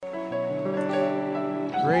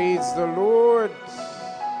Praise the Lord.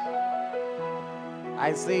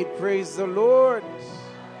 I say, praise the Lord.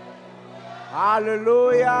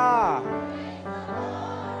 Hallelujah.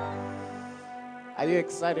 Are you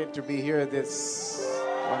excited to be here this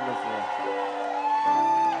wonderful?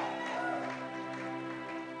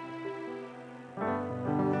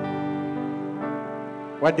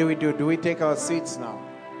 What do? Do we take our seats now?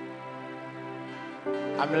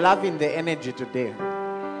 I'm loving the energy today.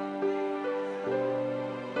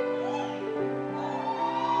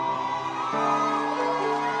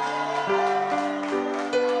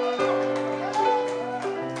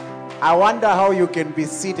 I wonder how you can be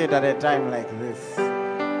seated at a time like this.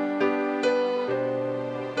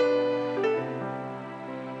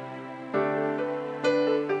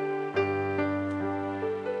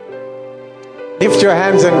 Lift your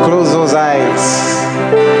hands and close those eyes.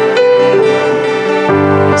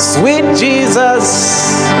 Sweet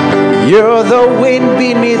Jesus, you're the wind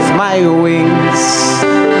beneath my wings.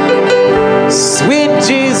 Sweet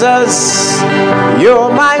Jesus, you're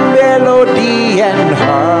my melody and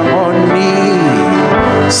harmony.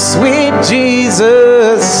 Sweet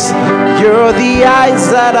Jesus, you're the eyes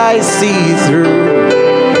that I see through.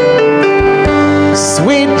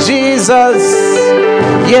 Sweet Jesus,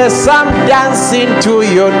 yes, I'm dancing to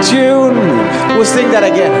your tune. We'll sing that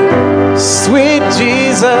again. Sweet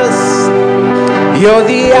Jesus, you're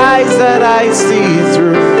the eyes that I see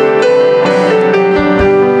through.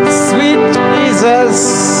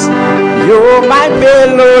 Jesus, you're my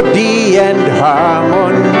melody and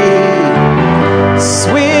harmony.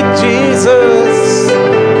 Sweet Jesus,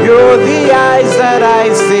 you're the eyes that I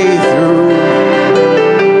see through.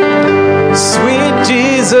 Sweet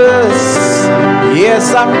Jesus,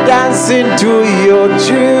 yes, I'm dancing to your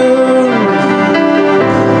tune.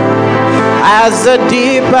 As the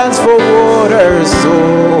deep pants for water, so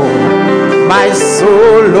my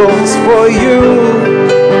soul longs for you.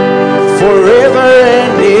 Forever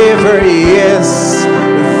and ever, yes,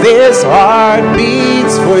 this heart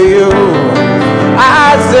beats for you.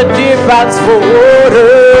 As the deep pants for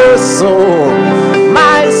water, so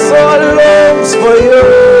my soul longs for you.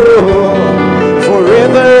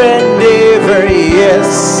 Forever and ever,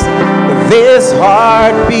 yes, this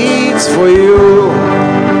heart beats for you.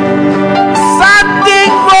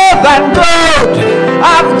 Something more than gold,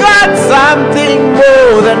 I've got something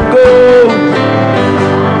more than gold.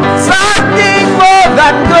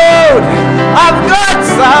 Than gold, I've got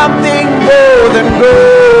something more than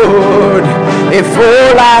gold. If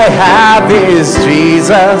all I have is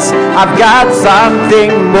Jesus, I've got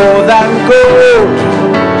something more than gold.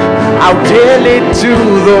 I'll tell it to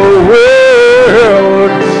the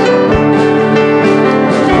world.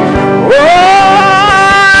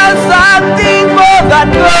 Oh, something more than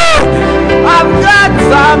gold. I've got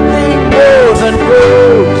something more than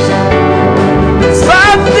gold.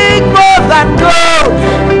 Something more than gold.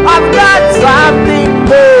 I've got something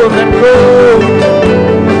more than gold.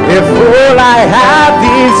 If all I have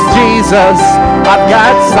is Jesus, I've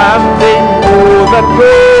got something more than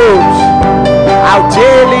gold. I'll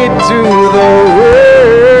tell it to the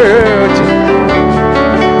world.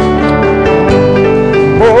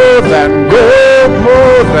 More than gold,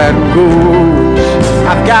 more than gold.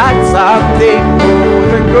 I've got something more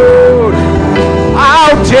than gold.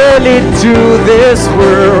 I'll tell it to this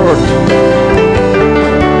world.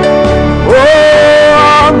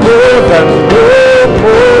 Oh, more than gold,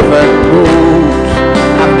 more than gold.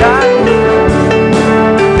 I've got it.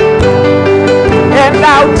 And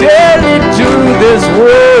I'll tell it to this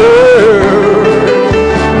world.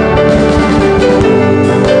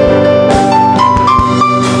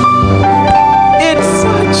 It's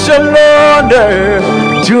such an honor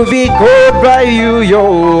to be called by you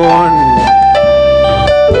your own.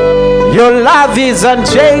 Your love is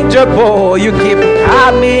unchangeable. You keep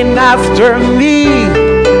coming after me.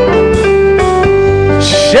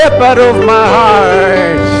 Shepherd of my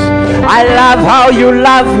heart, I love how you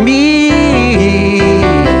love me.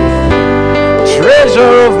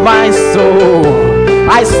 Treasure of my soul,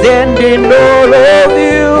 I stand in all of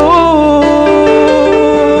you.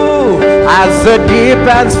 As the deep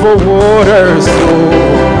pants for water, so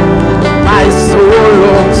my soul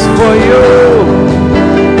longs for you.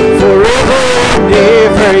 Forever and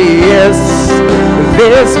ever, yes,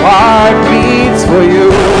 this heart beats for you.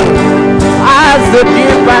 As the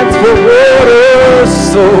deep pants for water,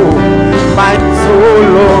 so my soul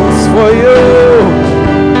longs for you.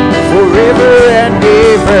 Forever and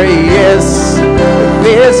ever, yes,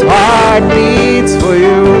 this heart beats for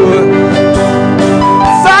you.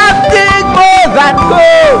 Something more than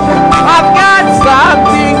gold, I've got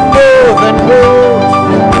something more than gold.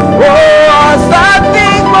 Oh,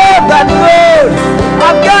 something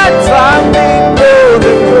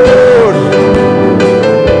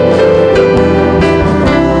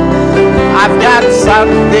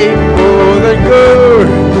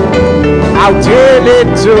it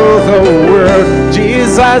to the world.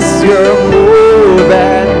 Jesus, you're more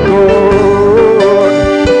than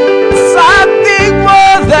gold. Something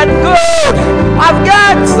more than gold. I've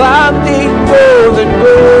got something more than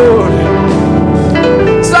gold.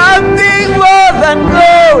 Something more than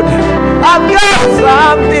gold. I've got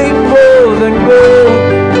something more than gold.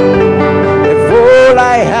 If all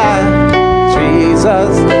I have,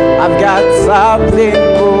 Jesus, I've got something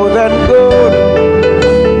more than gold.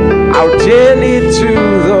 I'll tell it to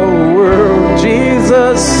the world,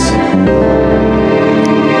 Jesus.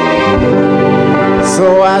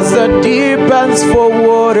 So as the deep pants for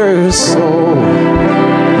water, so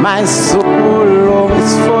my soul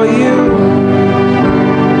longs for you.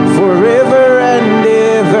 Forever and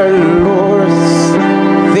ever, Lord,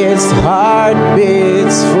 this heart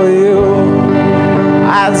beats for you.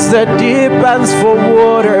 As the deep pants for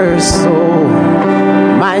water, so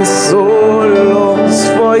my soul longs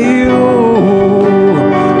for you.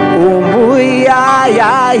 Oh, yeah,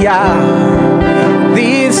 yeah, yeah.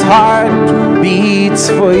 This heart beats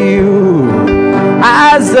for you.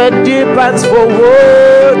 As the deep pants for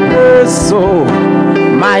water, so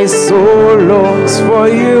my soul longs for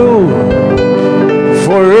you.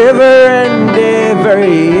 Forever and ever,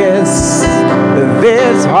 yes,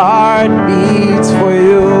 this heart beats for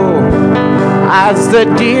you. As the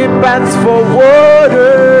deep pants for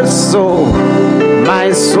water, so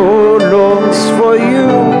my soul longs for you.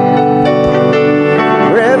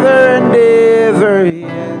 Forever and ever,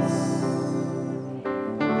 yes.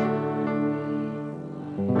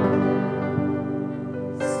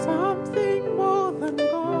 Something more than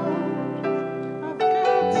gold. I've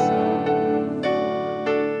got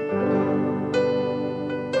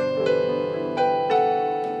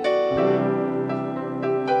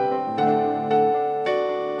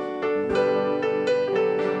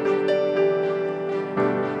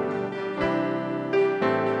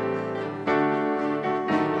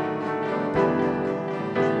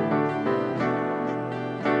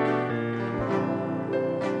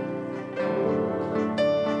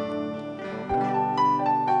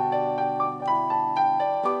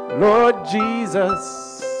Lord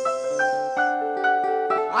Jesus,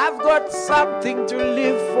 I've got something to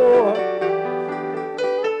live for,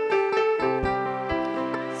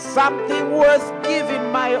 something worth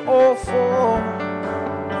giving my all for.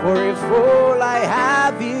 For if all I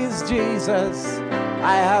have is Jesus,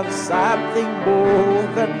 I have something more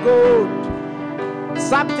than gold,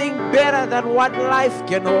 something better than what life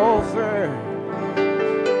can offer.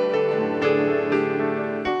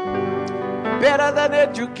 Better than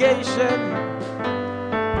education,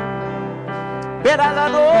 better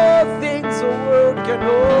than all things the world can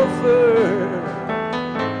offer.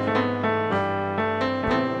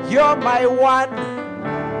 You're my one,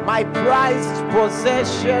 my prized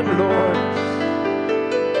possession, Lord.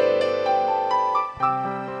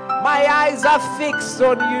 My eyes are fixed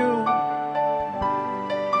on you.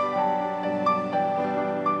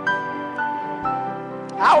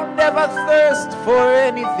 I'll never thirst for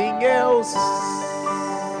anything else.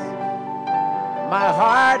 My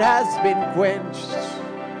heart has been quenched.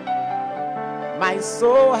 My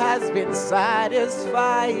soul has been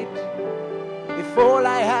satisfied. If all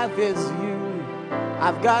I have is you,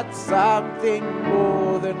 I've got something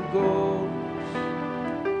more than gold.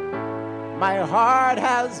 My heart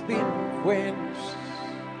has been quenched.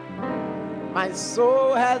 My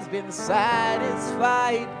soul has been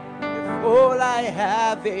satisfied. If all I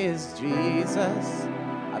have is Jesus,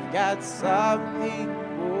 I've got something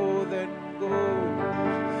more than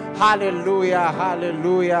gold. Hallelujah,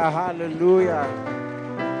 hallelujah, hallelujah.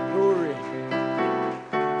 Glory.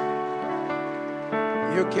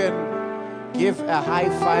 You can give a high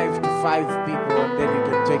five to 5 people and then you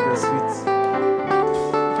can take your seats.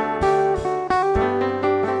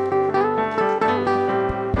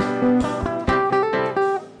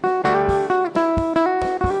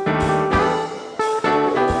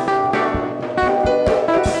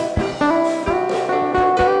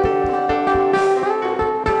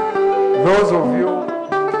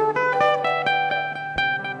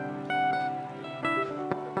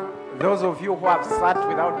 Those of you who have sat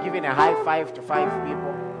without giving a high five to 5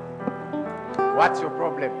 people, what's your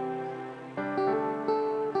problem?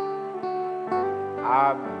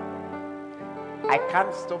 I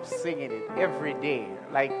can't stop singing it every day.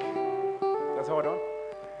 Like, just hold on.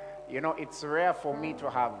 You know, it's rare for me to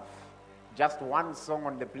have just one song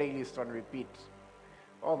on the playlist on repeat.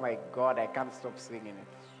 Oh my God, I can't stop singing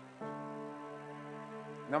it.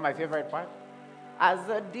 You know my favorite part? As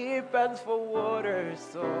the deep ends for water,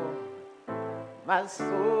 so my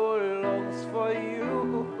soul longs for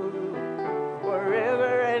you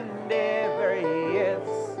forever and ever.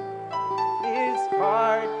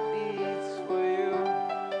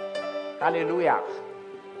 Hallelujah.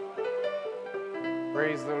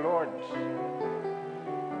 Praise the Lord.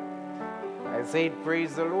 I said,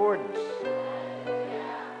 praise the Lord.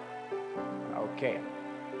 Okay.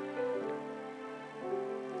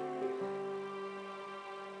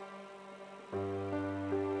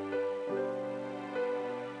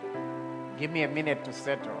 Give me a minute to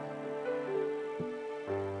settle.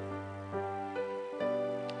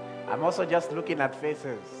 I'm also just looking at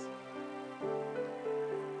faces.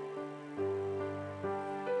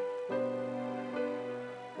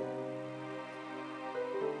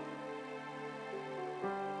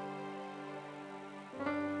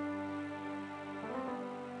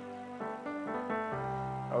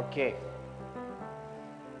 Okay.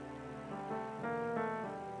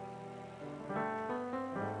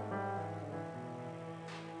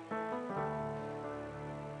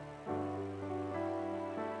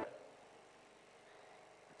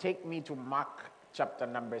 Take me to Mark chapter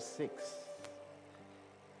number 6.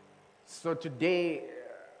 So today,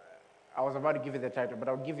 I was about to give you the title, but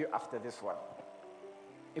I'll give you after this one.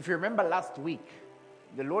 If you remember last week,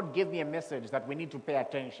 the Lord gave me a message that we need to pay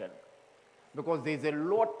attention because there's a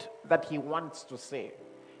lot that He wants to say,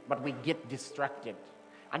 but we get distracted.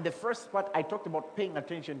 And the first part, I talked about paying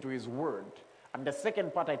attention to His word. And the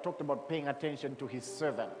second part, I talked about paying attention to His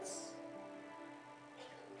servants.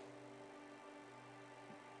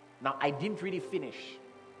 Now, I didn't really finish.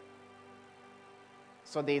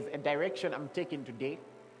 So there's a direction I'm taking today.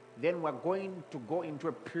 Then we're going to go into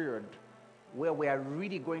a period where we are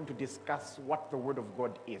really going to discuss what the Word of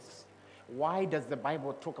God is. Why does the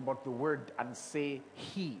Bible talk about the Word and say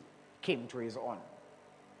He came to His own?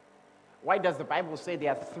 Why does the Bible say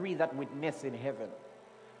there are three that witness in heaven?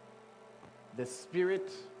 The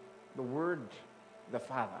Spirit, the Word, the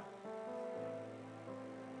Father.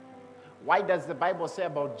 Why does the Bible say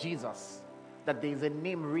about Jesus that there is a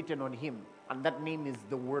name written on Him, and that name is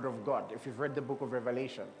the Word of God? If you've read the book of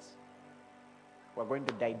Revelations, we're going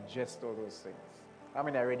to digest all those things. How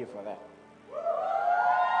many are ready for that?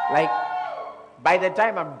 Like, by the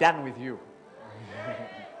time I'm done with you,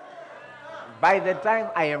 by the time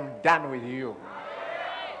I am done with you,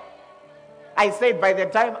 I said by the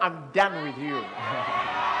time I'm done with you,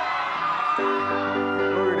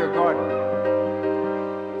 glory to God,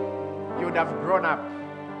 you would have grown up.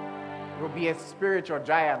 You'll be a spiritual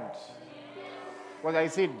giant. Because I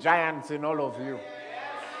see giants in all of you.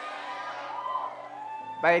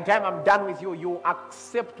 By the time I'm done with you, you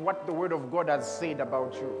accept what the Word of God has said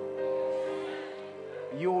about you.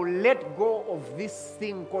 You let go of this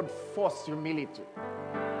thing called false humility.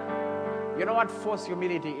 You know what false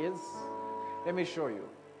humility is? Let me show you.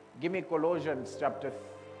 Give me Colossians chapter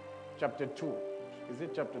 2. Is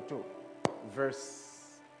it chapter 2?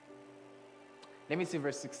 Let me see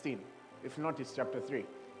verse 16. If not, it's chapter 3.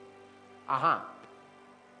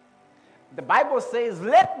 The Bible says,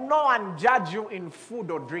 let no one judge you in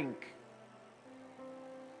food or drink.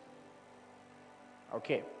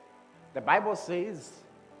 Okay. The Bible says,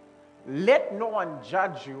 let no one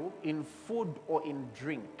judge you in food or in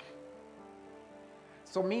drink.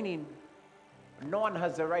 So meaning, no one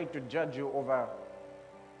has the right to judge you over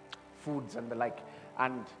foods and the like.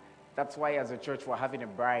 And that's why as a church we're having a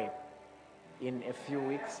braai in a few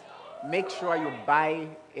weeks. Make sure you buy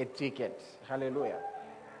a ticket. Hallelujah.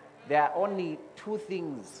 There are only two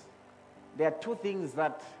things. There are two things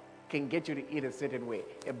that can get you to eat a certain way.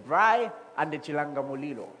 A braai and a chilanga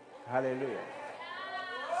mulilo. Hallelujah.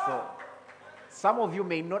 So, some of you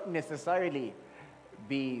may not necessarily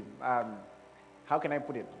be, how can I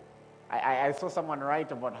put it? I saw someone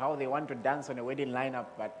write about how they want to dance on a wedding lineup,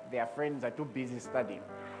 but their friends are too busy studying.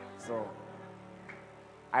 So,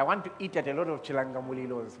 I want to eat at a lot of chilanga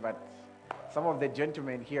mulilos, but some of the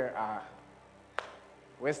gentlemen here are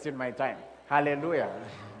wasting my time. Hallelujah.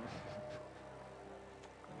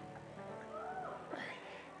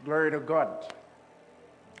 Glory to God.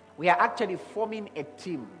 We are actually forming a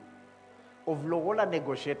team of Loyola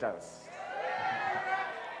negotiators.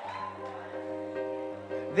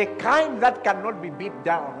 The kind that cannot be beat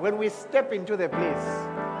down. When we step into the place,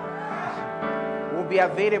 will be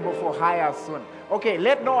available for hire soon. Okay,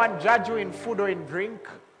 let no one judge you in food or in drink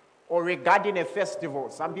or regarding a festival.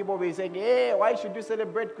 Some people will be saying, hey, why should you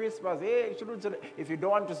celebrate Christmas? Hey, you shouldn't celebrate. If you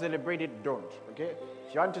don't want to celebrate it, don't. Okay?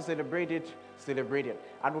 If you want to celebrate it, celebrate it.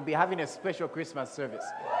 And we'll be having a special Christmas service.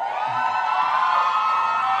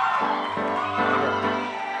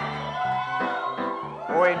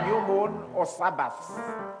 Or a new moon or Sabbath.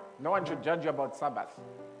 No one should judge you about Sabbath.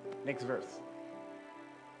 Next verse.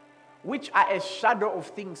 Which are a shadow of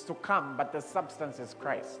things to come, but the substance is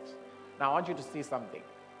Christ. Now I want you to see something.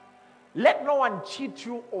 Let no one cheat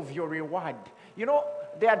you of your reward. You know,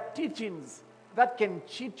 there are teachings that can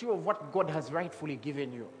cheat you of what God has rightfully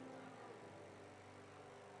given you.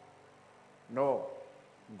 No,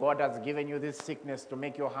 God has given you this sickness to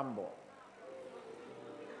make you humble.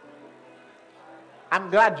 I'm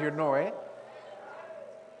glad you know, eh?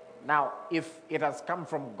 Now, if it has come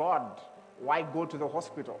from God, why go to the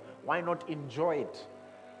hospital? Why not enjoy it?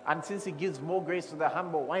 And since He gives more grace to the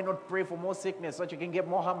humble, why not pray for more sickness so that you can get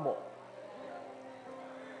more humble?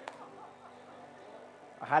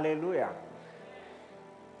 Hallelujah.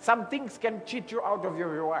 Some things can cheat you out of your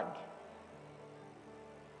reward.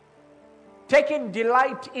 Taking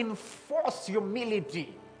delight in false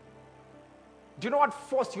humility. Do you know what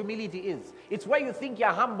false humility is? It's where you think you're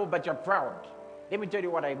humble but you're proud. Let me tell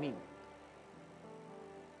you what I mean.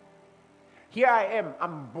 Here I am,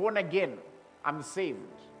 I'm born again, I'm saved.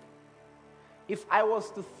 If I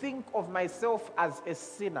was to think of myself as a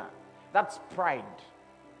sinner, that's pride.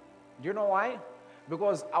 Do you know why?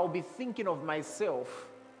 Because I'll be thinking of myself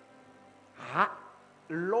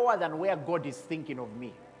lower than where God is thinking of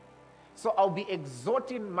me. So I'll be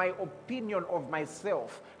exalting my opinion of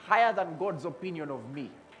myself higher than God's opinion of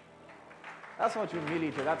me. That's not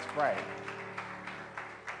humility, that's pride.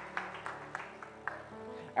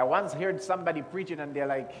 I once heard somebody preaching and they're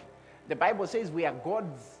like, the Bible says we are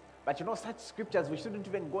gods, but you know, such scriptures we shouldn't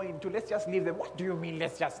even go into. Let's just leave them. What do you mean,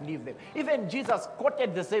 let's just leave them? Even Jesus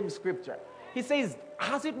quoted the same scripture. He says,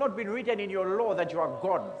 has it not been written in your law that you are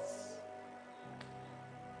gods?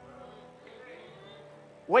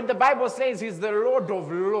 When the Bible says He's the Lord of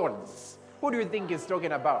Lords, who do you think He's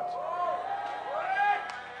talking about?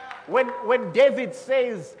 When David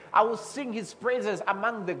says, I will sing His praises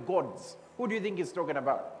among the gods, who do you think He's talking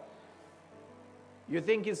about? You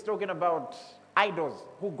think He's talking about idols,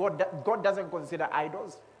 who God doesn't consider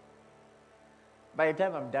idols? By the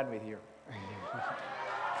time I'm done with you.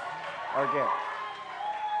 Okay.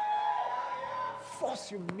 False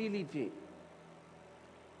humility.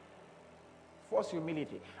 False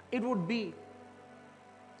humility. It would be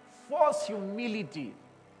false humility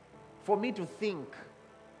for me to think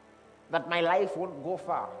that my life won't go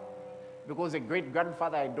far because a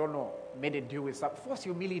great-grandfather I don't know made a deal with some false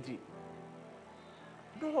humility.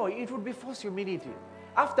 No, it would be false humility.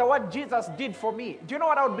 After what Jesus did for me, do you know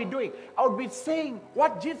what I would be doing? I would be saying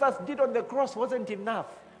what Jesus did on the cross wasn't enough.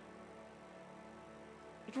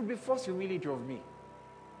 It would be false humility of me.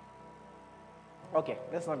 Okay,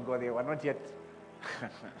 let's not go there. We're not yet.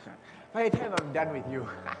 By the time I'm done with you.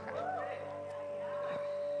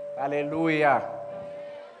 Hallelujah.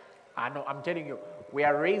 I know, I'm telling you, we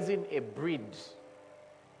are raising a breed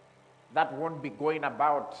that won't be going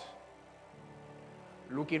about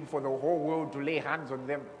looking for the whole world to lay hands on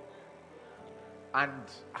them and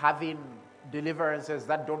having deliverances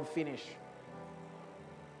that don't finish.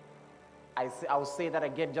 I'll say that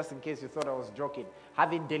again just in case you thought I was joking.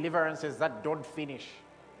 Having deliverances that don't finish.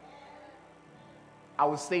 I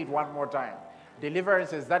will say it one more time.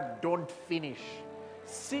 Deliverances that don't finish.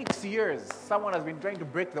 6 years, someone has been trying to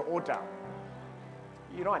break the altar.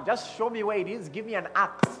 You know, just show me where it is. Give me an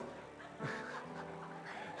axe.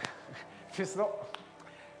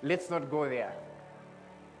 Let's not go there.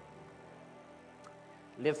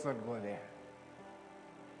 Let's not go there.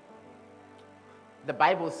 The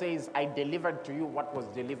Bible says, I delivered to you what was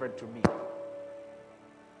delivered to me.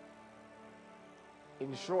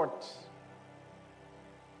 In short,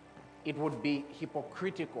 it would be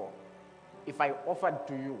hypocritical if I offered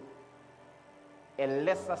to you a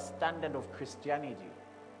lesser standard of Christianity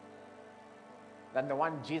than the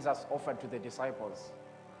one Jesus offered to the disciples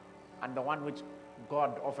and the one which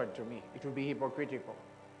God offered to me. It would be hypocritical.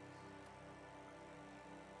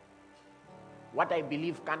 What I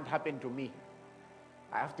believe can't happen to me,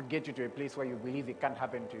 I have to get you to a place where you believe it can't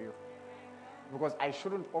happen to you. Because I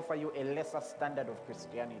shouldn't offer you a lesser standard of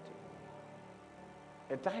Christianity.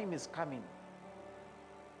 A time is coming.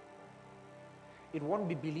 It won't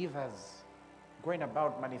be believers going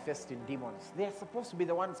about manifesting demons. They're supposed to be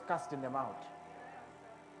the ones casting them out.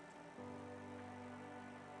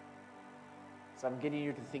 So I'm getting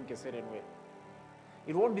you to think a certain way.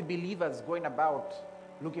 It won't be believers going about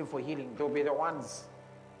looking for healing. They'll be the ones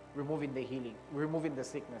removing the healing, removing the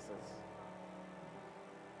sicknesses.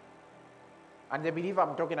 And the believer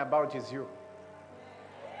I'm talking about is you.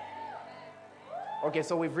 Okay,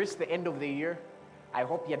 so we've reached the end of the year. I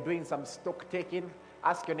hope you're doing some stock taking.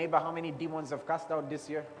 Ask your neighbor how many demons have cast out this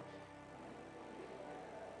year.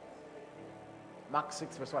 Mark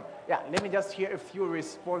 6 verse 1. Yeah, let me just hear a few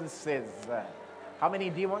responses. How many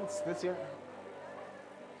demons this year?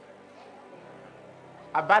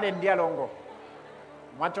 Abad and Dialongo.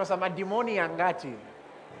 Mwachosa madimoni angati.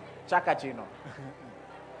 Chaka chino.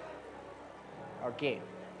 Okay.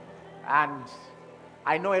 And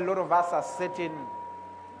I know a lot of us are setting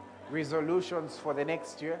resolutions for the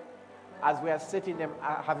next year. As we are setting them,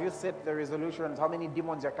 have you set the resolutions? How many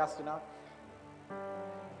demons you're casting out?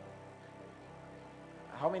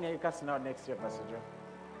 How many are you casting out next year, Pastor Joe?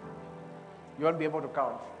 You won't be able to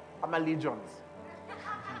count. How many legions?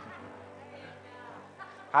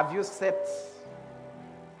 Have you set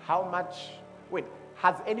how much? Wait,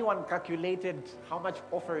 has anyone calculated how much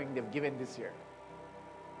offering they've given this year?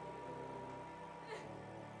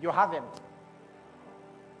 You haven't.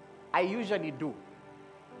 I usually do.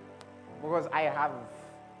 Because I have,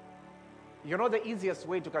 you know the easiest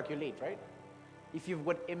way to calculate, right? If you've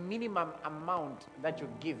got a minimum amount that you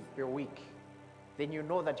give per week, then you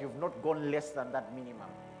know that you've not gone less than that minimum.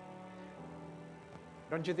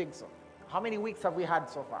 Don't you think so? How many weeks have we had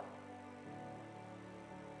so far?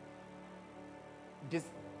 This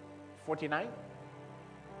 49?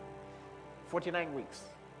 49 weeks.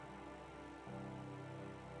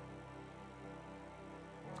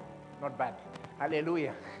 Not bad.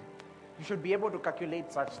 Hallelujah. You should be able to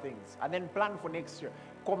calculate such things and then plan for next year.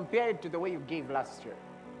 Compare it to the way you gave last year.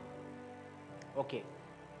 Okay.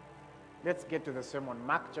 Let's get to the sermon.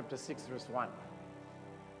 Mark chapter 6, verse 1.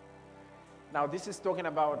 Now, this is talking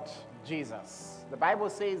about Jesus. The Bible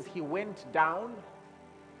says he went down.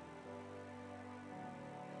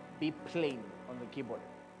 Be plain on the keyboard.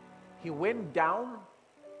 He went down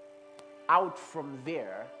out from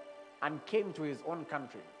there and came to his own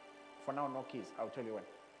country. For now, no keys. I'll tell you when.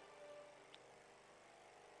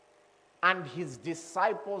 And his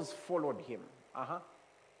disciples followed him.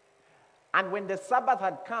 And when the Sabbath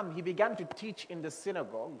had come, he began to teach in the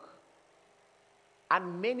synagogue.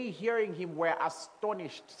 And many hearing him were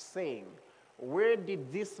astonished, saying, "Where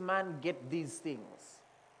did this man get these things?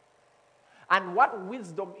 And what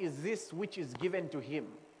wisdom is this which is given to him,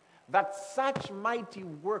 that such mighty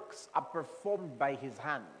works are performed by his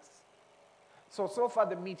hands?" So far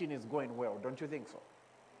the meeting is going well, don't you think so?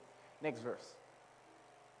 Next verse.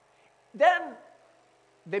 Then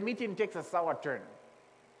the meeting takes a sour turn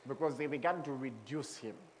because they began to reduce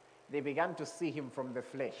him. They began to see him from the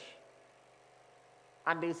flesh.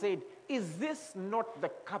 And they said, "Is this not the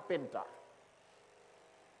carpenter,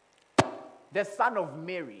 the son of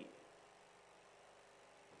Mary,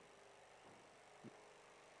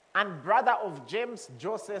 and brother of James,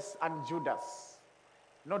 Joseph, and Judas?"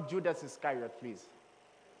 Not Judas Iscariot, please.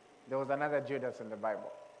 There was another Judas in the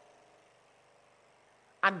Bible.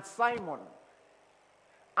 "And Simon,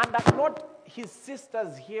 and are not his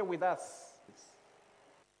sisters here with us?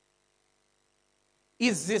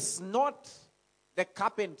 Is this not the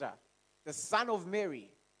carpenter, the son of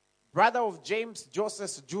Mary, brother of James,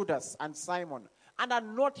 Joseph, Judas, and Simon? And are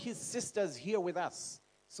not his sisters here with us?"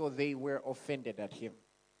 So they were offended at him.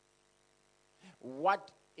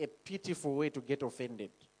 What a pitiful way to get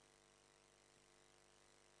offended.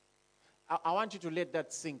 I want you to let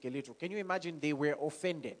that sink a little. Can you imagine they were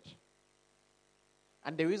offended?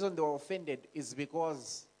 And the reason they were offended is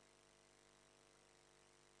because,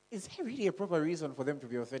 is there really a proper reason for them to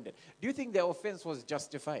be offended? Do you think their offense was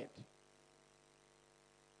justified?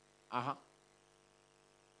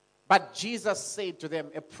 But Jesus said to them,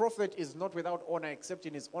 "A prophet is not without honor except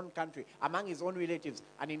in his own country, among his own relatives,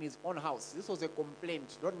 and in his own house." This was a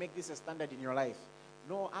complaint. Don't make this a standard in your life.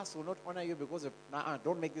 "No, us will not honor you because of..."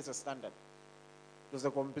 Don't make this a standard. It was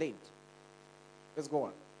a complaint. Let's go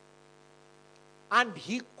on. "And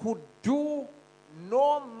he could do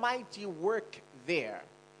no mighty work there,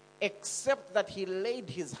 except that he laid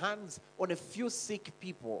his hands on a few sick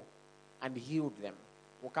people and healed them."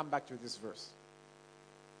 We'll come back to this verse.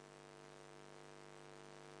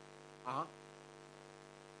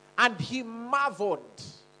 "And he marveled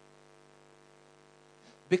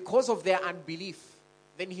because of their unbelief.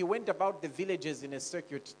 Then he went about the villages in a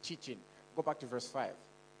circuit teaching." Go back to verse 5.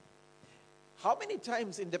 How many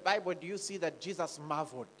times in the Bible do you see that Jesus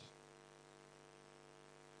marveled?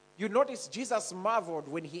 You notice Jesus marveled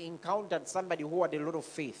when he encountered somebody who had a lot of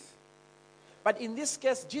faith. But in this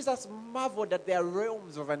case, Jesus marveled at their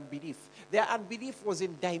realms of unbelief. Their unbelief was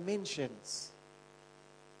in dimensions.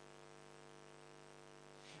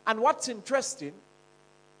 And what's interesting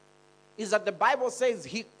is that the Bible says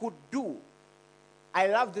he could do. I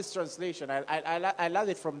love this translation. I love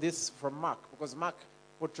it from Mark, because Mark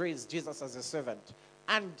portrays Jesus as a servant.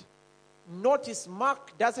 And notice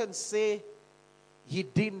Mark doesn't say he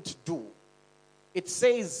didn't do. It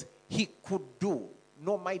says he could do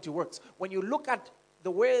no mighty works. When you look at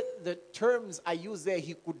the way the terms are used there,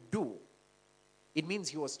 he could do, it means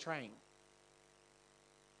he was trying.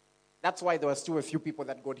 That's why there were still a few people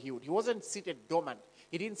that got healed. He wasn't seated dormant.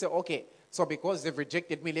 He didn't say, okay, so because they've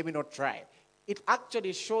rejected me, let me not try. It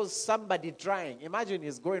actually shows somebody trying. Imagine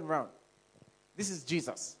he's going around. This is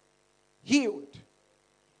Jesus. Healed.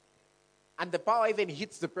 And the power even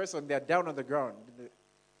hits the person. They're down on the ground.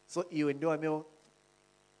 So you endure a meal.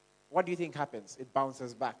 What do you think happens? It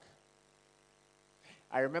bounces back.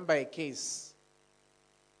 I remember a case.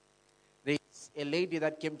 There's a lady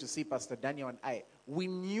that came to see Pastor Daniel and I. We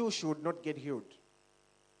knew she would not get healed.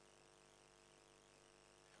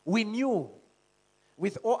 We knew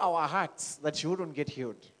with all our hearts that she wouldn't get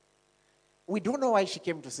healed. We don't know why she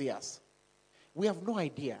came to see us. We have no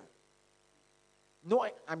idea. No,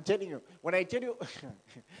 I'm telling you. When I tell you,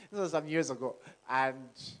 this was some years ago, and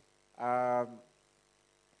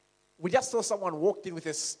we just saw someone walked in with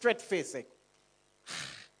a straight face, like,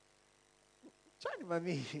 Johnny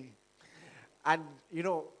Mami. And, you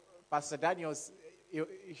know, Pastor Daniel's,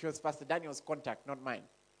 he was Pastor Daniel's contact, not mine.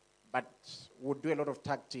 But we'll do a lot of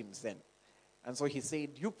tag teams then. And so he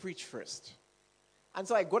said, you preach first. And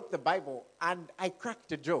so I got the Bible, and I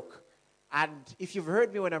cracked a joke. And if you've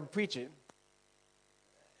heard me when I'm preaching,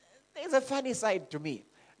 there's a funny side to me.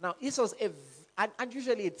 Now, this was and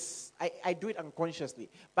usually I do it unconsciously,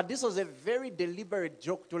 but this was a very deliberate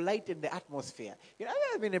joke to lighten the atmosphere. You know,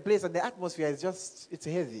 I'm in a place and the atmosphere is just, it's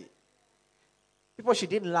heavy. People, she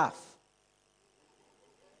didn't laugh.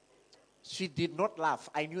 She did not laugh.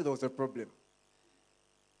 I knew there was a problem.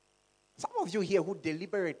 Some of you here who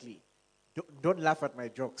deliberately don't laugh at my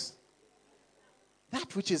jokes.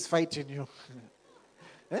 That which is fighting you.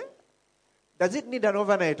 Eh? Does it need an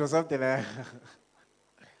overnight or something like that?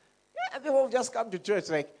 Yeah, people just come to church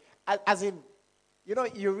like, as in, you know,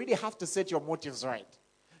 you really have to set your motives right.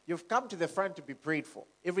 You've come to the front to be prayed for.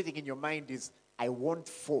 Everything in your mind is, I want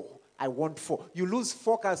 4. I want 4. You lose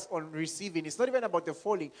focus on receiving. It's not even about the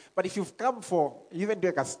falling. But if you've come for, you even do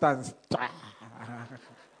like a stance.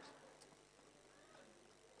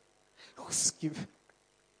 Skip.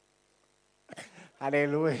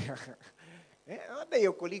 Hallelujah. One day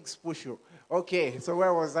your colleagues push you. Okay, so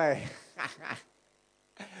where was I?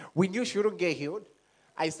 We knew she wouldn't get healed.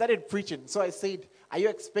 I started preaching. So I said, are you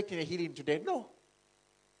expecting a healing today? No.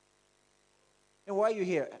 And why are you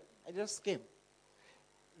here? I just came.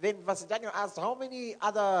 Then Pastor Daniel asked, how many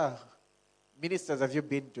other ministers have you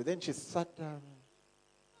been to? Then she sat down.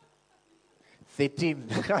 13.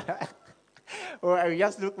 Or I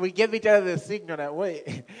just look, we gave each other the signal that,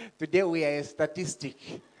 wait, today we are a statistic.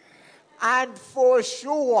 And for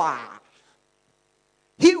sure,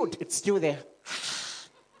 healed, it's still there.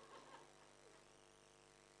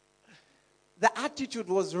 The attitude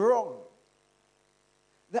was wrong.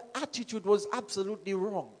 The attitude was absolutely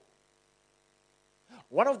wrong.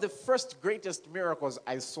 One of the first greatest miracles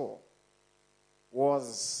I saw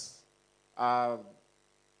was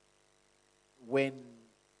when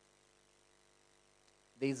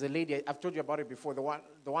there's a lady, I've told you about it before, the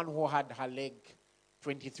one who had her leg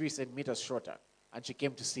 23 centimeters shorter, and she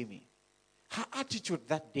came to see me. Her attitude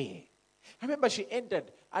that day, I remember she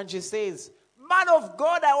entered and she says, man of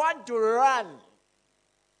God, I want to run.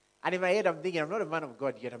 And in my head, I'm thinking, I'm not a man of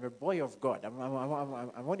God yet. I'm a boy of God.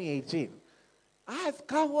 I'm only 18. I've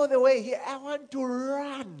come all the way here. I want to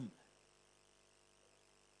run.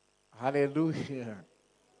 Hallelujah.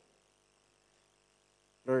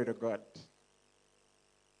 Glory to God.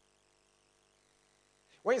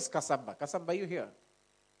 Where is Kasamba? Kasamba, you here?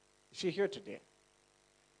 Is she here today?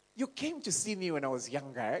 You came to see me when I was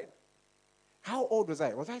younger, right? How old was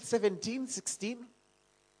I? Was I 17, 16?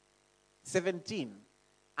 17.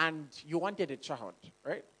 And you wanted a child,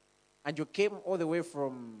 right? And you came all the way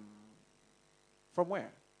from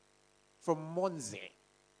where? From Monze.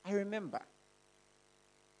 I remember.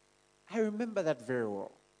 I remember that very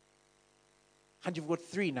well. And you've got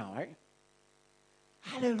 3 now, right?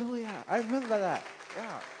 Hallelujah. I remember that.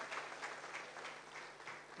 Yeah.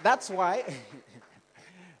 That's why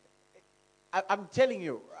I'm telling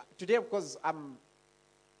you, today, because I'm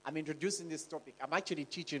introducing this topic, I'm actually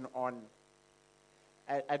teaching on,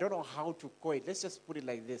 I don't know how to call it. Let's just put it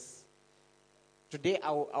like this. Today,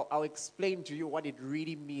 I'll explain to you what it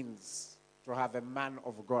really means to have a man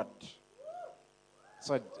of God.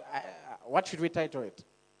 So, what should we title it?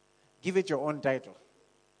 Give it your own title.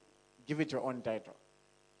 Give it your own title.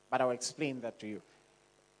 But I'll explain that to you.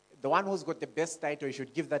 The one who's got the best title, you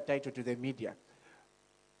should give that title to the media.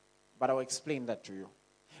 But I'll explain that to you.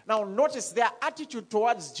 Now, notice their attitude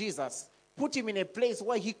towards Jesus put him in a place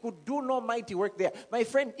where he could do no mighty work there. My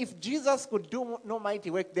friend, if Jesus could do no mighty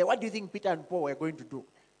work there, what do you think Peter and Paul were going to do?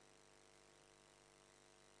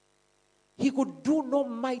 He could do no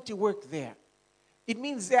mighty work there. It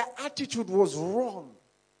means their attitude was wrong.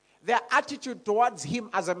 Their attitude towards him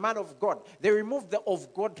as a man of God. They removed the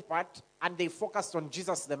of God part and they focused on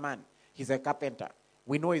Jesus the man. He's a carpenter.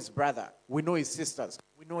 We know his brother. We know his sisters.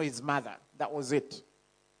 We know his mother. That was it.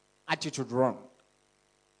 Attitude wrong.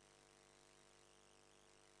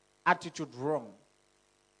 Attitude wrong.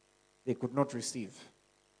 They could not receive.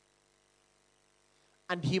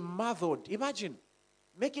 And he marveled. Imagine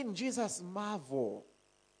making Jesus marvel.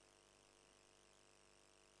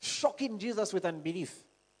 Shocking Jesus with unbelief.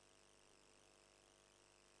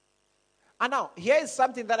 And now, here is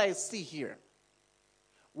something that I see here.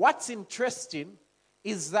 What's interesting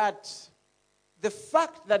is that the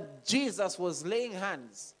fact that Jesus was laying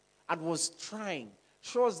hands and was trying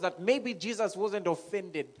shows that maybe Jesus wasn't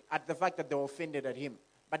offended at the fact that they were offended at him,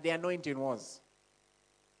 but the anointing was.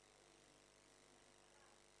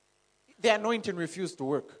 The anointing refused to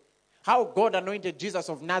work. How God anointed Jesus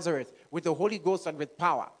of Nazareth with the Holy Ghost and with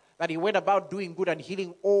power, that he went about doing good and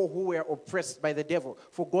healing all who were oppressed by the devil,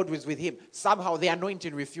 for God was with him. Somehow the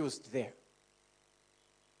anointing refused there.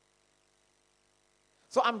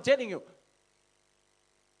 So I'm telling you,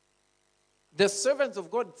 the servants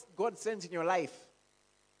of God sends in your life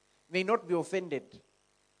may not be offended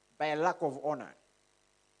by a lack of honor.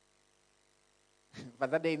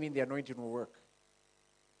 But that doesn't mean the anointing will work.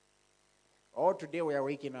 Oh, today we are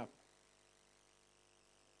waking up.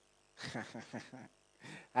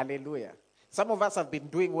 Hallelujah. Some of us have been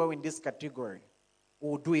doing well in this category.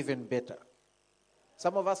 We'll do even better.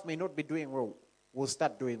 Some of us may not be doing well. We'll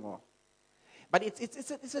start doing well. But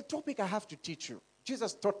it's a topic I have to teach you.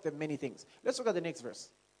 Jesus taught them many things. Let's look at the next verse.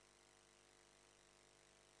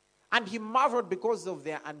 And he marveled because of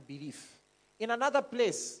their unbelief. In another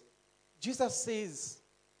place, Jesus says,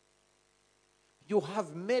 you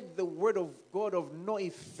have made the word of God of no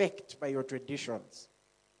effect by your traditions.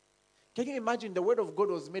 Can you imagine the word of God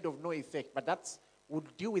was made of no effect? But we'll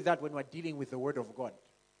deal with that when we're dealing with the word of God.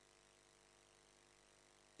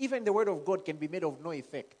 Even the word of God can be made of no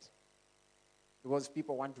effect because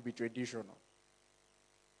people want to be traditional.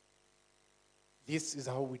 This is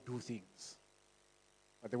how we do things.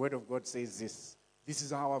 But the word of God says this. This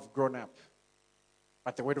is how I've grown up.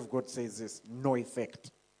 But the word of God says this. No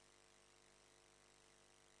effect.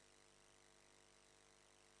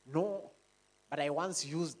 No, but I once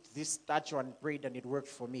used this statue and prayed and it worked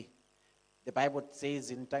for me. The Bible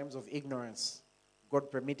says in times of ignorance,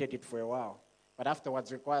 God permitted it for a while. But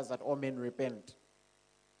afterwards requires that all men repent.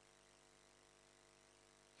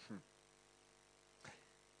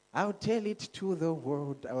 I'll tell it to the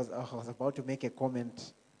world. I was about to make a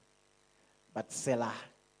comment, but Selah.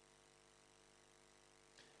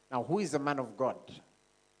 Now, who is a man of God?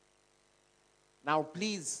 Now,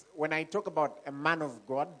 please, when I talk about a man of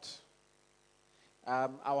God,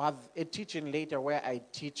 I'll have a teaching later where I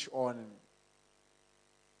teach on,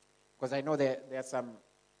 because I know there are some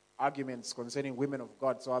arguments concerning women of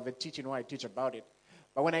God, so I have a teaching where I teach about it.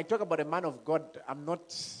 But when I talk about a man of God, I'm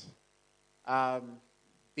not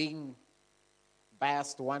being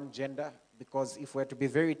biased to one gender, because if we're to be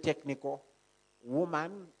very technical,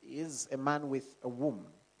 woman is a man with a womb,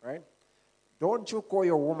 right? Don't you call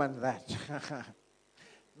your woman that.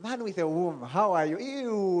 Man with a womb, how are you?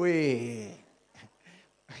 Ew.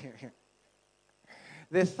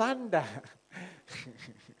 The thunder.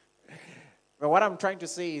 But what I'm trying to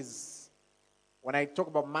say is, when I talk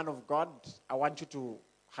about man of God, I want you to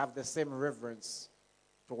have the same reverence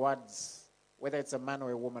towards whether it's a man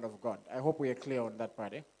or a woman of God. I hope we are clear on that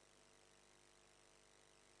part.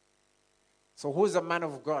 So who's a man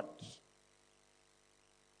of God?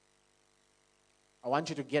 I want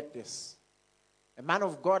you to get this. A man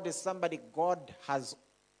of God is somebody God has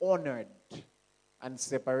honored and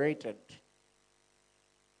separated.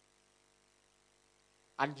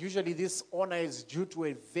 And usually this honor is due to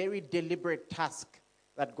a very deliberate task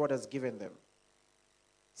that God has given them.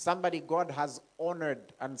 Somebody God has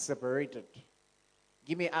honored and separated.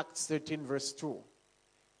 Give me Acts 13 verse 2.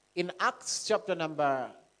 In Acts chapter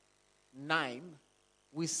number 9,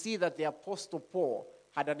 we see that the Apostle Paul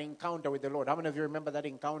had an encounter with the Lord. How many of you remember that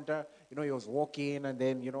encounter? You know, he was walking and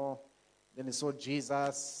then, then he saw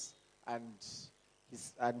Jesus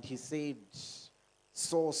and he said,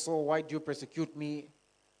 so, why do you persecute me?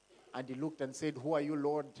 And he looked and said, who are you,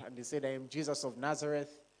 Lord? And he said, I am Jesus of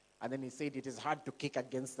Nazareth. And then he said, it is hard to kick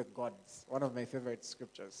against the gods. One of my favorite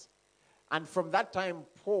scriptures. And from that time,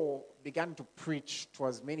 Paul began to preach to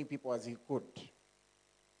as many people as he could.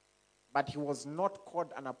 But he was not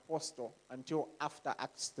called an apostle until after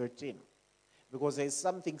Acts 13. Because there is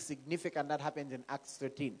something significant that happened in Acts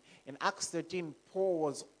 13. In Acts 13, Paul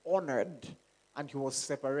was honored and he was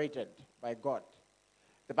separated by God.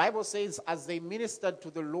 The Bible says, as they ministered to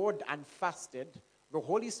the Lord and fasted, the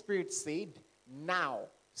Holy Spirit said, now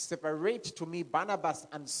separate to me Barnabas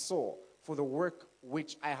and Saul for the work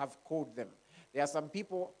which I have called them. There are some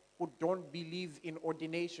people who don't believe in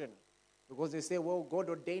ordination because they say, well, God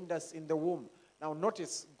ordained us in the womb. Now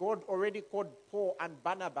notice, God already called Paul and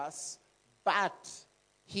Barnabas, but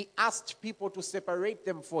he asked people to separate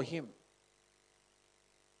them for him.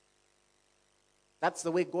 That's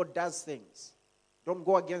the way God does things. Don't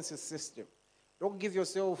go against his system. Don't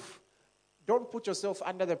put yourself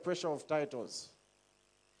under the pressure of titles.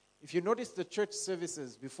 If you notice the church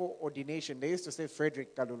services before ordination, they used to say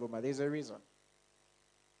Frederick Kaluluma. There's a reason.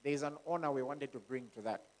 There's an honor we wanted to bring to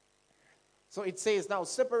that. So it says, now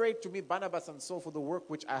separate to me Barnabas and Saul for the work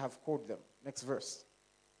which I have called them. Next verse.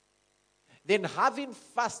 Then having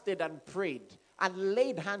fasted and prayed and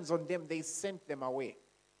laid hands on them, they sent them away.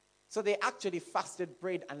 So they actually fasted,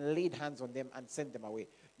 prayed, and laid hands on them and sent them away.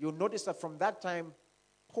 You'll notice that from that time,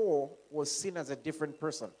 Paul was seen as a different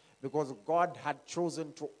person because God had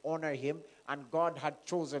chosen to honor him and God had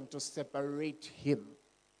chosen to separate him.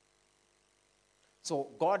 So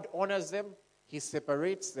God honors them, he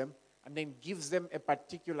separates them, and then gives them a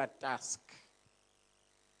particular task.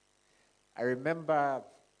 I remember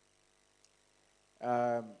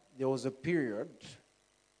there was a period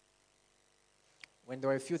when there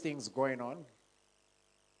were a few things going on,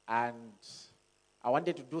 and I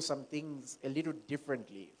wanted to do some things a little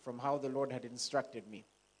differently from how the Lord had instructed me.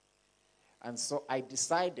 And so I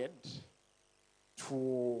decided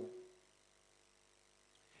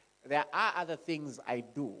there are other things I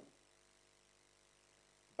do,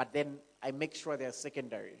 but then I make sure they're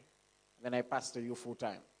secondary. Then I pastor you full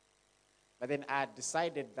time. But then I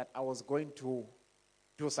decided that I was going to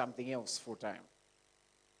do something else full time.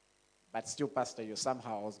 But still pastor you.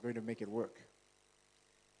 Somehow I was going to make it work.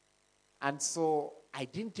 And so I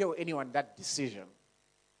didn't tell anyone that decision.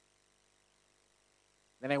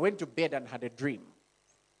 Then I went to bed and had a dream.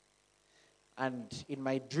 And in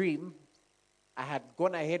my dream, I had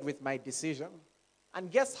gone ahead with my decision.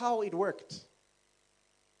 And guess how it worked?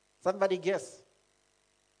 Somebody guess.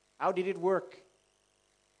 How did it work?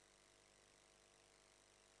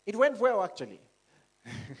 It went well, actually.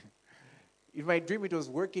 In my dream, it was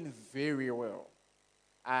working very well.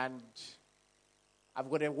 And I've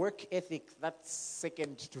got a work ethic that's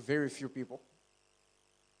second to very few people.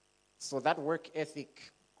 So that work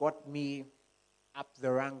ethic got me up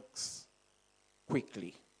the ranks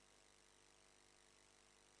quickly.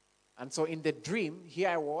 And so in the dream, here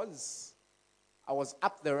I was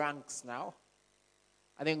up the ranks now.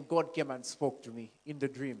 And then God came and spoke to me in the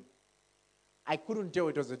dream. I couldn't tell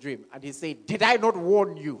it was a dream. And he said, did I not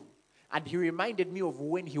warn you? And he reminded me of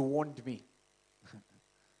when he warned me.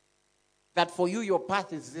 That for you, your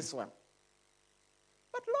path is this one.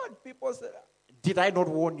 But Lord, people said, did I not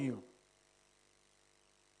warn you?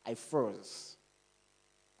 I froze.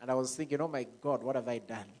 And I was thinking, oh my God, what have I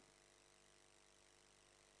done?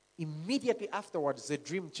 Immediately afterwards, the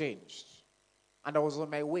dream changed. And I was on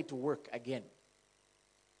my way to work again.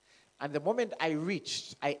 And the moment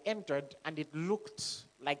I entered, and it looked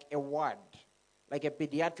like a ward, like a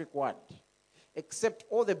pediatric ward, except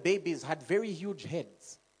all the babies had very huge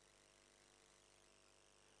heads.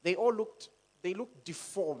 They looked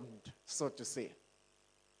deformed, so to say.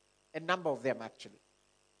 A number of them, actually.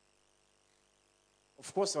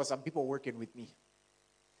 Of course, there were some people working with me.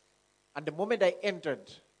 And the moment I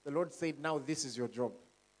entered, the Lord said, now this is your job.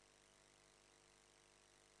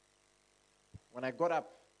 When I got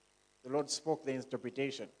up, the Lord spoke the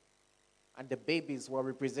interpretation. And the babies were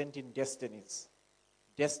representing destinies.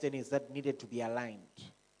 Destinies that needed to be aligned.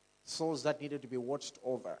 Souls that needed to be watched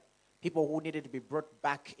over. People who needed to be brought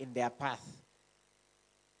back in their path.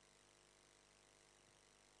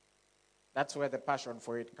 That's where the passion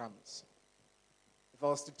for it comes. If I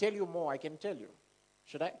was to tell you more, I can tell you.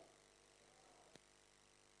 Should I?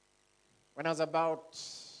 When I was about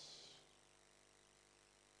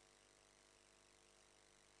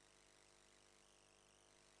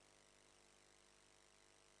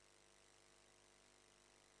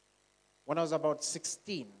When I was about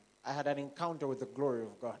 16, I had an encounter with the glory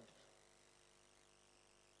of God.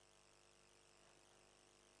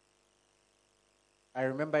 I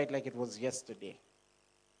remember it like it was yesterday.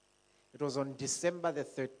 It was on December the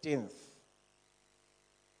 13th.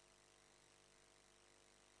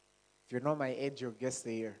 If you know my age, you'll guess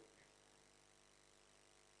the year.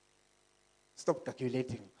 Stop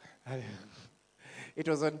calculating. It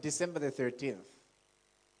was on December the 13th.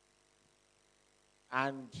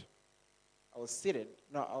 And I was seated.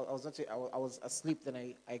 No, I was not seated. I was asleep. Then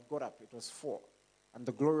I got up. It was 4. And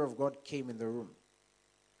the glory of God came in the room.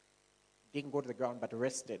 didn't go to the ground, but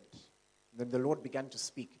rested. Then the Lord began to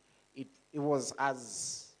speak. It was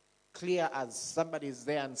as clear as somebody's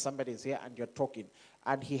there and somebody's here and you're talking.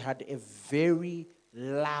 And he had a very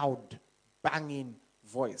loud, banging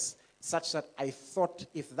voice, such that I thought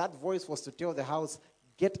if that voice was to tell the house,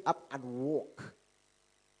 get up and walk,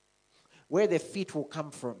 where the feet will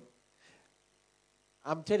come from.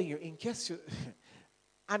 I'm telling you, in case you...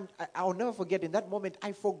 And I'll never forget, in that moment,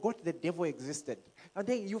 I forgot the devil existed. And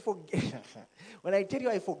then you forget. When I tell you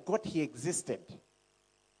I forgot he existed.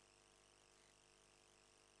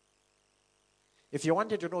 If you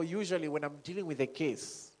wanted to know, usually when I'm dealing with a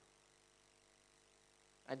case,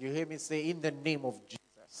 and you hear me say, in the name of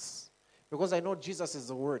Jesus, because I know Jesus is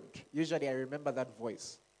the word, usually I remember that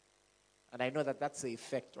voice. And I know that that's the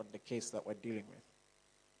effect on the case that we're dealing with.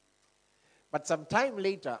 But some time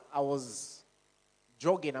later, I was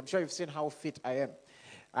jogging. I'm sure you've seen how fit I am.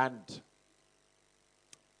 And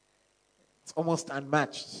it's almost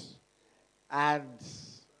unmatched. And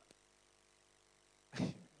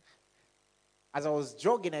as I was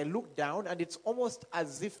jogging, I looked down, and it's almost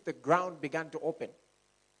as if the ground began to open.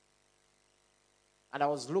 And I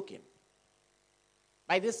was looking.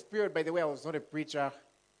 By this period, by the way, I was not a preacher.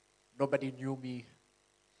 Nobody knew me.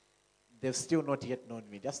 They've still not yet known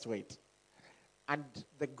me. Just wait. And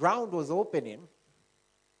the ground was opening,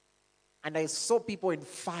 and I saw people in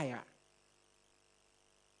fire.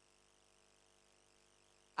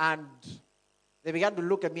 And they began to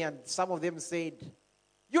look at me, and some of them said,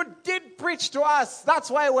 "You did preach to us. That's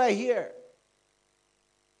why we're here."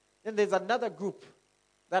 Then there's another group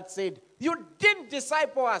that said, "You didn't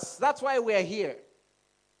disciple us. That's why we're here."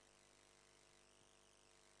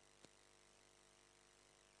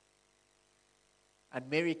 And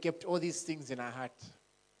Mary kept all these things in her heart.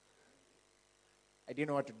 I didn't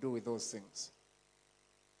know what to do with those things.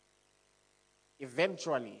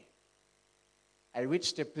 Eventually, I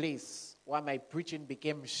reached a place where my preaching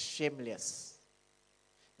became shameless.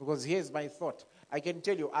 Because here's my thought. I can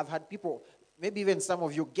tell you, I've had people, maybe even some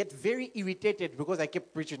of you, get very irritated because I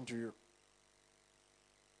kept preaching to you.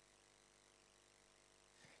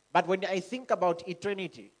 But when I think about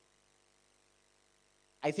eternity,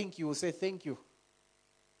 I think you will say thank you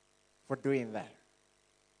for doing that.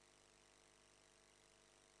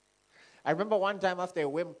 I remember one time after a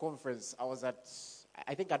WEM conference,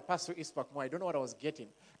 I think I'd passed through East Parkmore. I don't know what I was getting.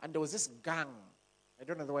 And there was this gang. I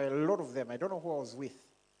don't know, there were a lot of them. I don't know who I was with.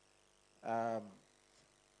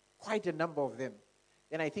 Quite a number of them.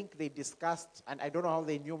 Then I think they discussed, and I don't know how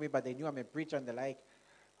they knew me, but they knew I'm a preacher and the like.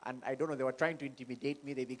 And I don't know, they were trying to intimidate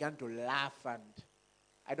me. They began to laugh, and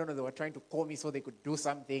I don't know, they were trying to call me so they could do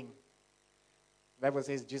something. The Bible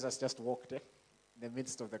says Jesus just walked in the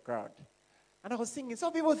midst of the crowd. And I was thinking,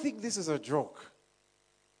 some people think this is a joke.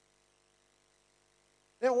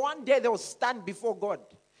 Then one day they will stand before God.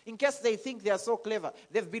 In case they think they are so clever.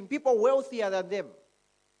 There have been people wealthier than them,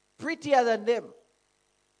 prettier than them,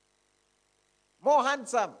 more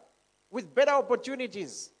handsome, with better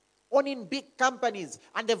opportunities, owning big companies,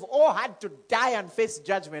 and they've all had to die and face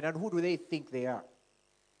judgment. And who do they think they are?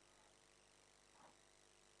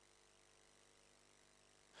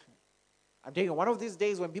 I'm telling you, one of these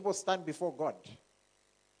days when people stand before God,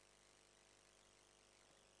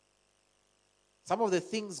 some of the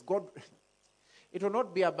things God, it will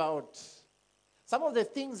not be about, some of the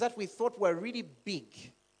things that we thought were really big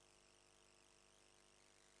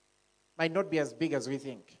might not be as big as we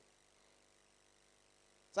think.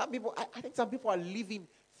 Some people, I think some people are living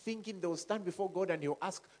thinking they'll stand before God and he'll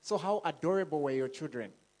ask, "So how adorable were your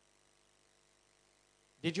children?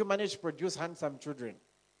 Did you manage to produce handsome children?"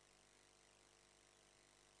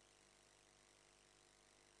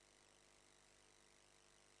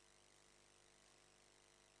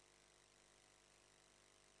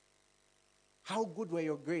 How good were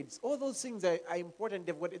your grades? All those things are important.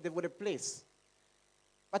 They've got a place.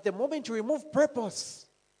 But the moment you remove purpose,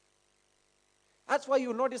 that's why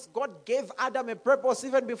you notice God gave Adam a purpose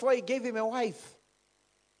even before he gave him a wife.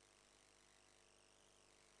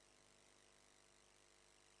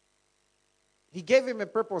 He gave him a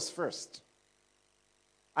purpose first.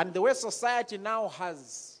 And the way society now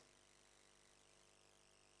has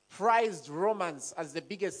prized romance as the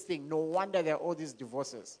biggest thing, no wonder there are all these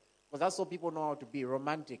divorces. Because that's what people know how to be,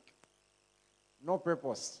 romantic. No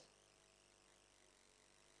purpose.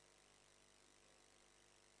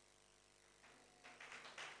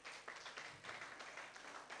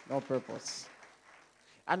 No purpose.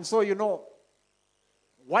 And so, you know,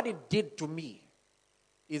 what it did to me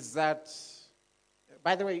is that,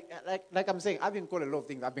 by the way, like I'm saying, I've been called a lot of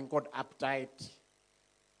things. I've been called uptight.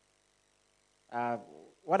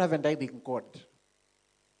 What haven't I been called?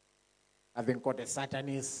 I've been called a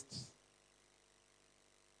Satanist.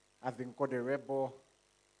 I've been called a rebel.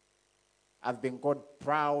 I've been called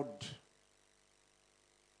proud.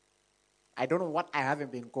 I don't know what I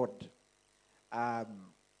haven't been called. I've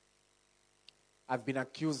been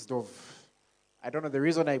accused of, I don't know, the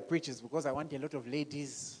reason I preach is because I want a lot of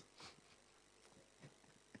ladies.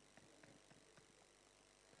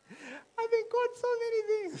 I've been called so many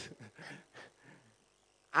things.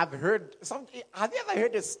 I've heard something. Have you ever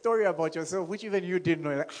heard a story about yourself which even you didn't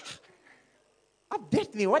know? Like,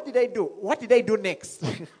 update me. What did I do? What did I do next?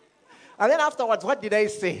 And then afterwards, what did I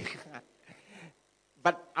say?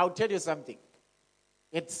 But I'll tell you something.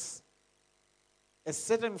 It's a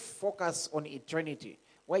certain focus on eternity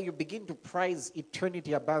where you begin to prize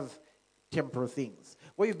eternity above temporal things.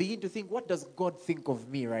 Where you begin to think, what does God think of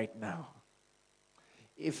me right now?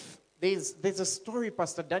 If there's a story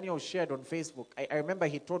Pastor Daniel shared on Facebook. I remember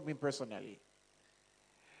he told me personally.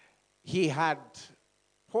 He had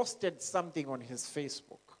posted something on his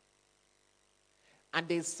Facebook. And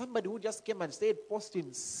there's somebody who just came and started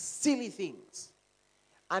posting silly things.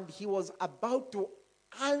 And he was about to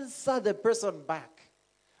answer the person back.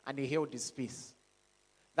 And he held his peace.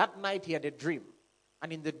 That night he had a dream.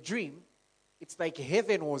 And in the dream, it's like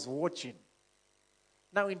heaven was watching.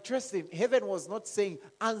 Now, interesting, heaven was not saying,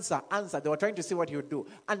 answer, answer. They were trying to see what he would do.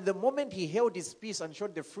 And the moment he held his peace and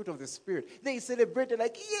showed the fruit of the Spirit, they celebrated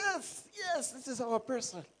like, yes, yes, this is our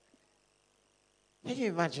person. Can you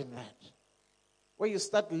imagine that? Where you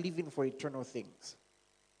start living for eternal things.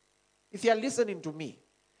 If you are listening to me,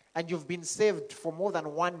 and you've been saved for more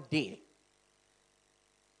than one day,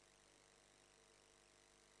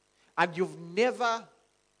 and you've never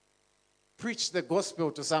preached the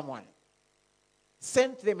gospel to someone,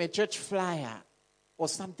 sent them a church flyer or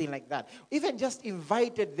something like that, even just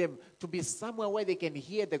invited them to be somewhere where they can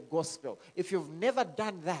hear the gospel. If you've never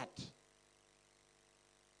done that,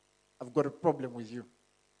 I've got a problem with you.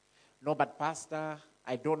 No, but Pastor,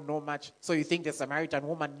 I don't know much. So you think the Samaritan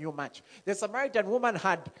woman knew much? The Samaritan woman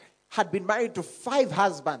had been married to 5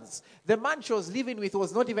 husbands. The man she was living with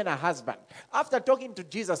was not even a husband. After talking to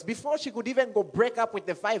Jesus, before she could even go break up with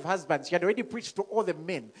the 5 husbands, she had already preached to all the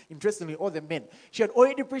men. Interestingly, all the men. She had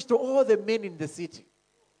already preached to all the men in the city.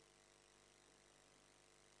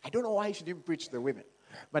 I don't know why she didn't preach to the women.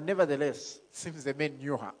 But nevertheless, it seems the men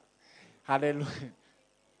knew her. Hallelujah.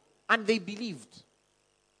 And they believed.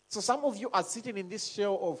 So some of you are sitting in this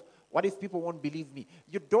shell of, what if people won't believe me?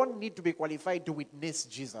 You don't need to be qualified to witness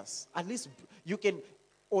Jesus. At least you can,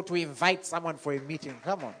 or to invite someone for a meeting.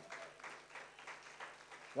 Come on.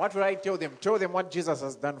 What would I tell them? Tell them what Jesus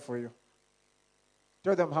has done for you.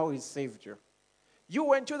 Tell them how he saved you. You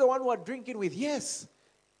weren't you the one who were drinking with? Yes.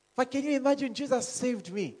 But can you imagine Jesus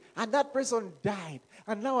saved me? And that person died.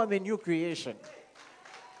 And now I'm a new creation.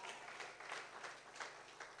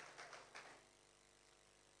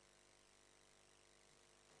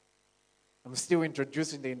 I'm still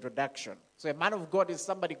introducing the introduction. So a man of God is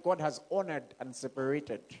somebody God has honored and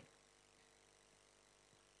separated.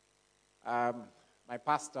 My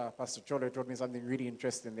pastor, Pastor Cholo, told me something really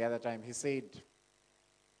interesting the other time. He said,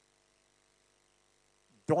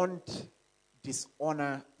 don't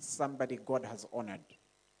dishonor somebody God has honored.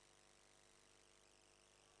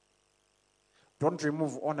 Don't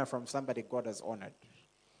remove honor from somebody God has honored.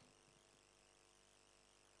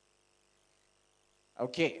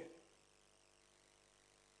 Okay.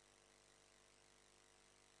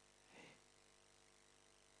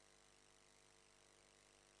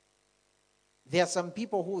 There are some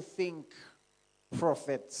people who think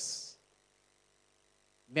prophets,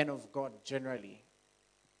 men of God generally,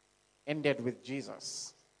 ended with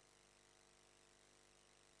Jesus.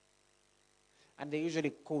 And they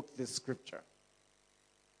usually quote this scripture.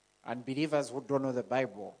 And believers who don't know the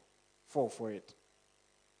Bible fall for it.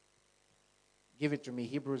 Give it to me,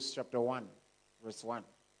 Hebrews chapter 1, verse 1.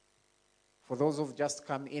 For those who've just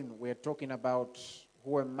come in, we're talking about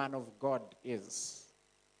who a man of God is.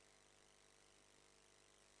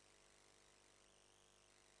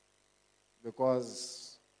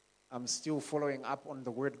 Because I'm still following up on the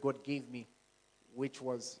word God gave me, which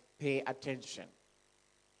was pay attention.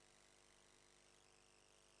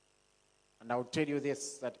 And I'll tell you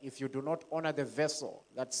this, that if you do not honor the vessel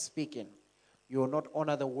that's speaking, you will not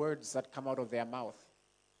honor the words that come out of their mouth.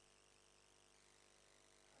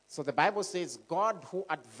 So the Bible says, God who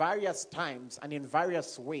at various times and in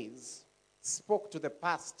various ways spoke to the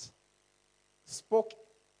past, spoke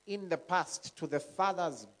in the past to the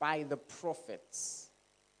fathers by the prophets,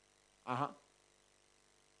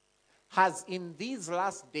 has in these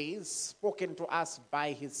last days spoken to us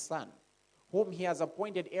by his Son, whom he has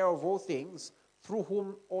appointed heir of all things, through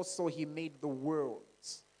whom also he made the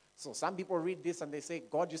worlds. So some people read this and they say,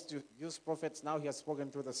 God used to use prophets, now he has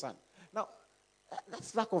spoken through the Son. Now,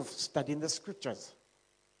 that's lack of studying the scriptures.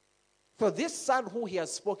 So this Son who he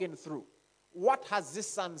has spoken through, what has this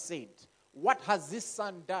Son said? What has this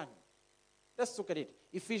Son done? Let's look at it.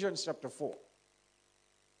 Ephesians chapter 4.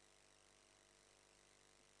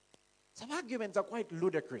 Some arguments are quite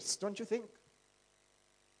ludicrous, don't you think?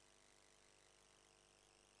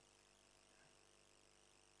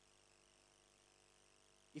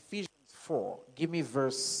 Ephesians 4, give me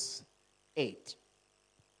verse 8.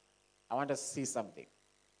 I want us to see something.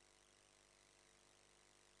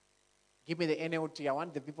 Give me the NLT. I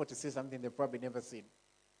want the people to see something they've probably never seen.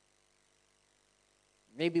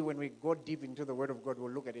 Maybe when we go deep into the Word of God,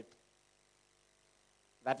 we'll look at it.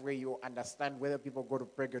 That way you understand whether people go to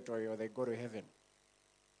purgatory or they go to heaven.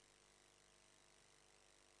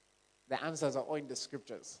 The answers are all in the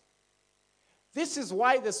scriptures. This is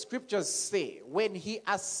why the scriptures say, when he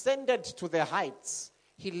ascended to the heights,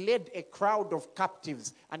 he led a crowd of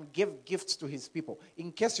captives and gave gifts to his people.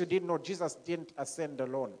 In case you didn't know, Jesus didn't ascend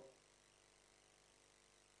alone.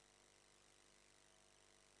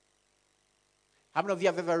 How many of you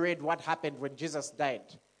have ever read what happened when Jesus died?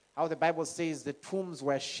 How the Bible says the tombs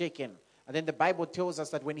were shaken. And then the Bible tells us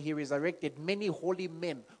that when he resurrected, many holy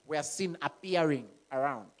men were seen appearing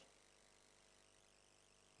around.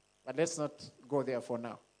 But let's not go there for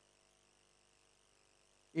now.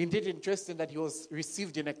 Indeed, interesting that he was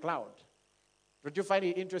received in a cloud. Don't you find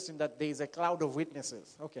it interesting that there is a cloud of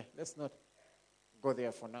witnesses? Okay, let's not go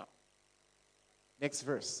there for now. Next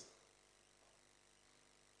verse.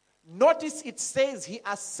 Notice it says he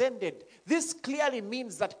ascended. This clearly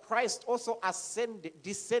means that Christ also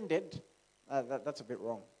descended. That's a bit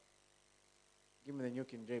wrong. Give me the New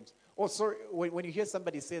King James. Oh, sorry. When you hear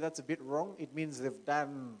somebody say that's a bit wrong, it means they've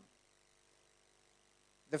done.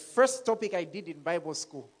 The first topic I did in Bible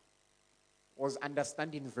school was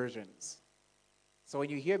understanding versions. So when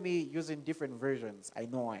you hear me using different versions, I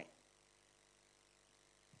know why.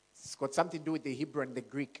 It's got something to do with the Hebrew and the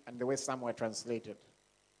Greek and the way some were translated.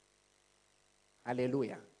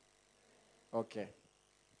 Hallelujah. Okay.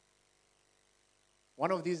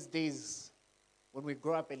 One of these days, when we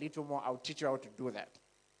grow up a little more, I'll teach you how to do that.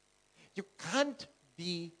 You can't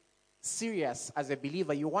be serious as a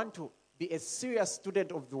believer. You want to be a serious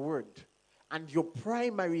student of the Word, and your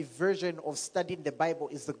primary version of studying the Bible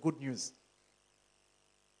is the good news.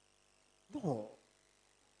 No,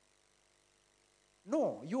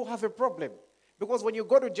 you have a problem. Because when you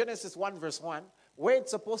go to Genesis 1 verse 1, where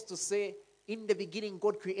it's supposed to say, in the beginning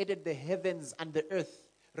God created the heavens and the earth.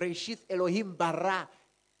 Reshith Elohim bara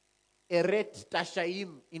eret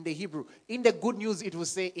tashaim in the Hebrew. In the good news it will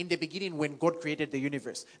say, in the beginning when God created the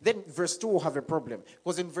universe. Then verse 2 will have a problem.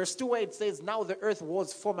 Because in verse 2 where it says, now the earth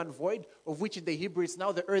was form and void, of which in the Hebrew it's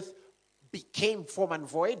now the earth became form and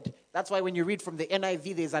void. That's why when you read from the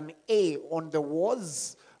NIV, there's an A on the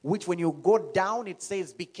was, which when you go down, it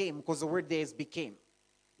says became, because the word there is became.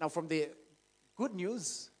 Now from the good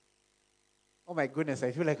news, oh my goodness,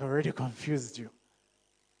 I feel like I already confused you.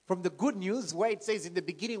 From the good news, where it says in the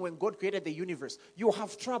beginning when God created the universe, you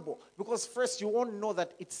have trouble. Because first you won't know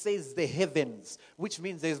that it says the heavens, which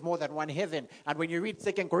means there's more than one heaven. And when you read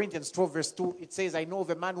 2 Corinthians 12 verse 2, it says, I know of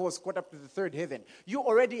a man who was caught up to the third heaven. You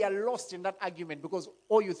already are lost in that argument because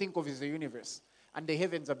all you think of is the universe. And the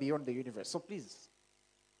heavens are beyond the universe. So please,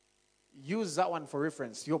 use that one for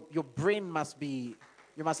reference. Your brain must be,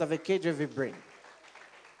 you must have a KJV brain.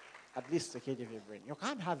 At least a KJV brain. You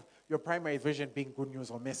can't have your primary vision being good news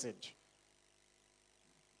or message.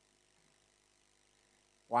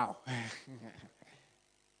 Wow.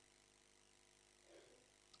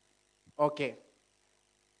 Okay.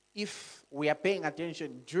 If we are paying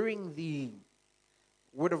attention during the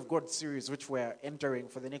Word of God series, which we're entering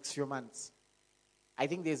for the next few months, I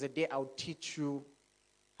think there's a day I'll teach you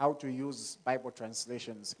how to use Bible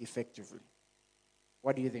translations effectively.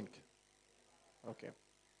 What do you think? Okay.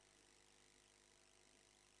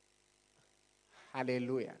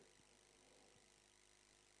 Hallelujah.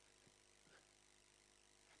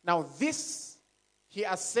 Now this, he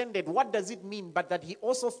ascended, what does it mean? But that he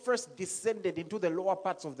also first descended into the lower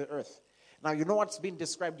parts of the earth. Now you know what's being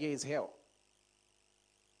described here is hell.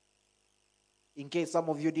 In case some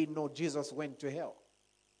of you didn't know, Jesus went to hell.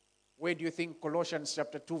 Where do you think Colossians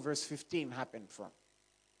chapter 2 verse 15 happened from?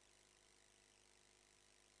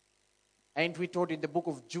 Ain't we told in the book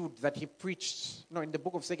of Jude that he preached, no, in the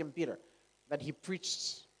book of 2 Peter, that he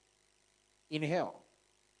preached in hell?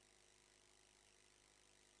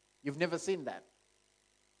 You've never seen that?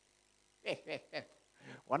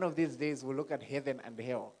 One of these days we'll look at heaven and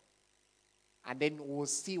hell. And then we'll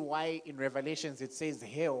see why in Revelations it says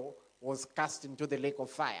hell was cast into the lake of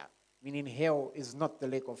fire. Meaning hell is not the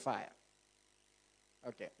lake of fire.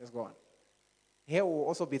 Okay, let's go on. Hell will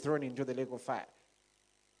also be thrown into the lake of fire.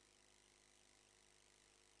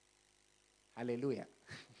 Hallelujah.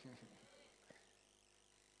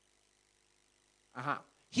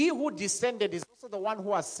 He who descended is also the one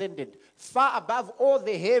who ascended far above all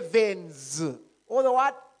the heavens. All the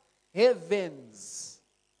what? Heavens.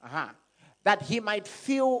 That he might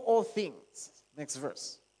fill all things. Next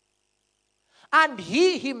verse. And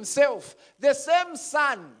he himself, the same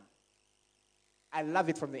Son. I love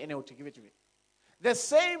it from the NLT. Give it to me. The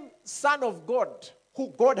same Son of God,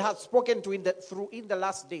 who God has spoken to in the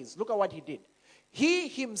last days. Look at what he did. He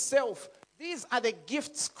himself, these are the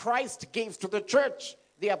gifts Christ gave to the church.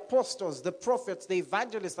 The apostles, the prophets, the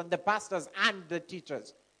evangelists, and the pastors, and the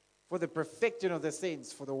teachers. For the perfecting of the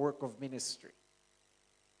saints, for the work of ministry.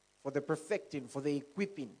 For the perfecting, for the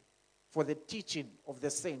equipping, for the teaching of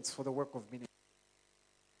the saints, for the work of ministry.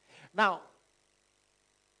 Now,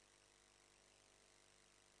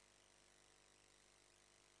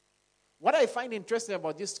 what I find interesting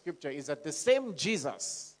about this scripture is that the same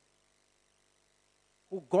Jesus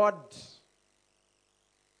who God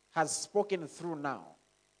has spoken through now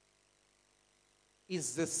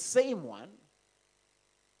is the same one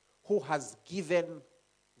who has given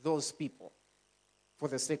those people for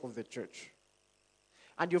the sake of the church.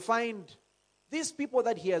 And you find these people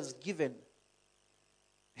that he has given,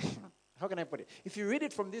 how can I put it? If you read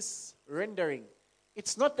it from this rendering,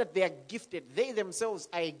 it's not that they are gifted. They themselves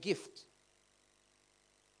are a gift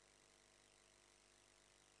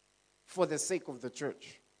for the sake of the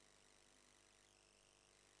church.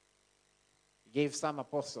 He gave some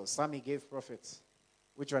apostles, some he gave prophets.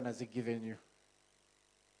 Which one has he given you?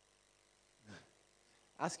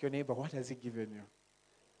 Ask your neighbor, what has he given you?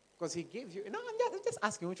 Because he gave you. No, I'm just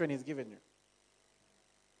asking which one he's given you.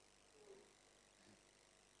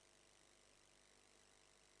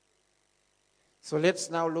 So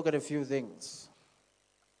let's now look at a few things.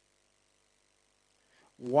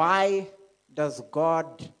 Why does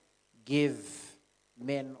God give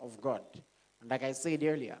men of God? And like I said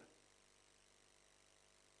earlier,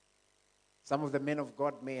 some of the men of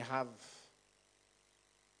God may have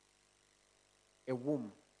a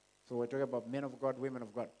womb. So we're talking about men of God, women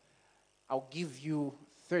of God. I'll give you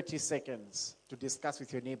 30 seconds to discuss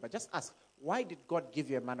with your neighbor. Just ask, why did God give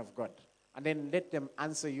you a man of God? And then let them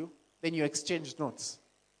answer you. Then you exchange notes.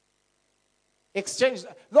 Exchange.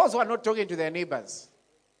 Those who are not talking to their neighbors.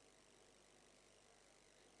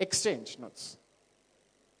 Exchange notes.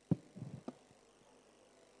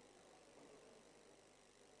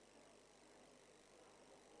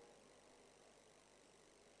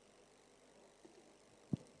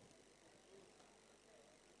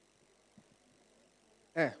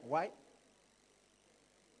 Why?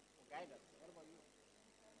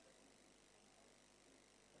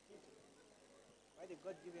 Why did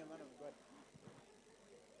God give you a man of God?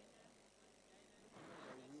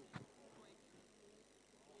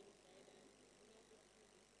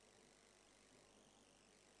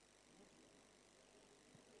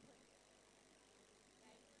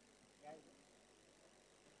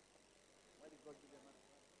 Why did God give you a man of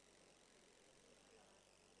God?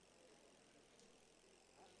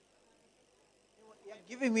 You're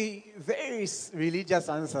giving me very religious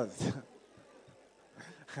answers.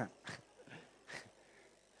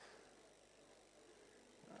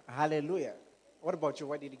 Hallelujah. What about you?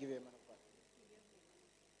 Why did he give you a man of God?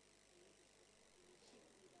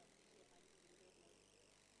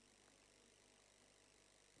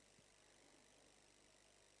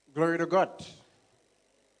 Glory to God.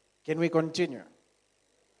 Can we continue?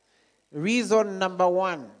 Reason number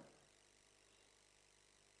one.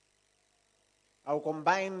 I'll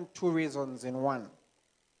combine two reasons in one.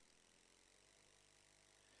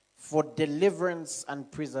 For deliverance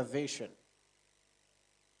and preservation.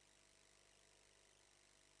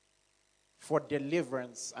 For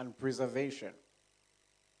deliverance and preservation.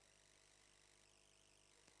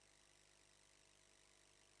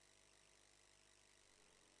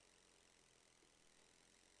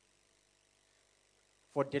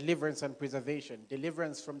 For deliverance and preservation.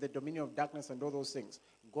 Deliverance from the dominion of darkness and all those things.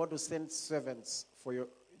 God will send servants for your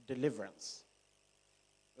deliverance.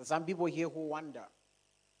 There's some people here who wonder,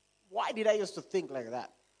 why did I used to think like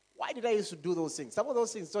that? Why did I used to do those things? Some of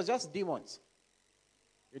those things were just demons.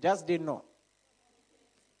 You just didn't know.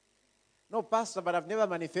 No, Pastor, but I've never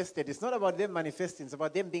manifested. It's not about them manifesting. It's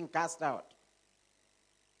about them being cast out.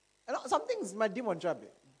 And some things my demon job.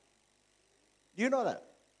 Do you know that?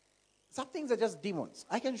 Some things are just demons.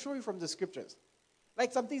 I can show you from the scriptures.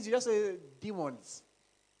 Like some things you just say, demons.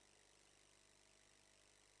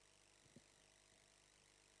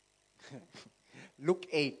 Luke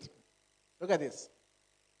 8. Look at this.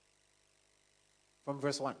 From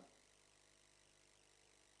verse 1.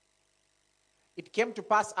 It came to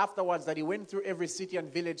pass afterwards that he went through every city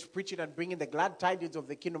and village, preaching and bringing the glad tidings of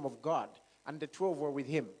the kingdom of God. And the 12 were with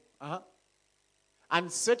him.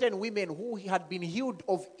 And certain women who had been healed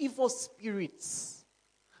of evil spirits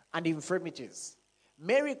and infirmities.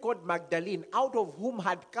 Mary called Magdalene, out of whom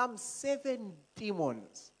had come 7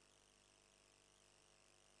 demons.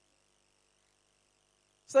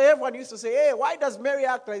 So everyone used to say, hey, why does Mary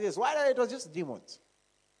act like this? Why? It was just demons.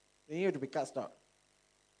 They needed to be cast out.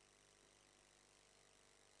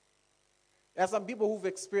 There are some people who've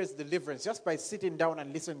experienced deliverance just by sitting down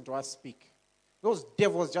and listening to us speak. Those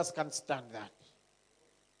devils just can't stand that.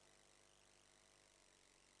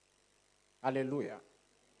 Hallelujah.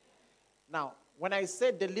 Now, when I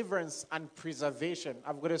say deliverance and preservation,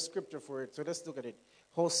 I've got a scripture for it. So let's look at it.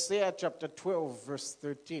 Hosea chapter 12, verse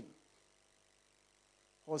 13.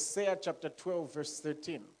 Hosea chapter 12, verse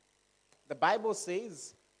 13. The Bible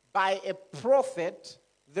says, by a prophet,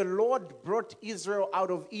 the Lord brought Israel out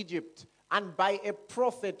of Egypt, and by a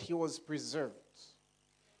prophet he was preserved.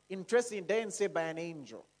 Interesting, it doesn't say by an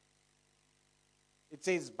angel. It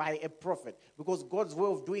says by a prophet, because God's way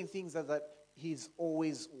of doing things is that he's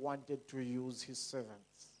always wanted to use his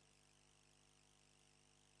servants.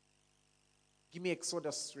 Give me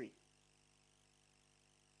Exodus 3.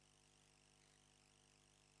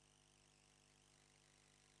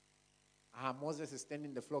 Moses is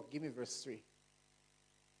tending the flock. Give me verse 3.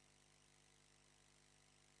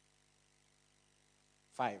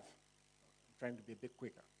 5. I'm trying to be a bit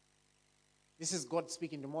quicker. This is God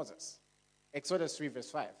speaking to Moses. Exodus 3,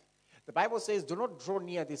 verse 5. The Bible says, do not draw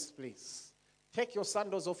near this place. Take your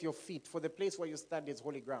sandals off your feet, for the place where you stand is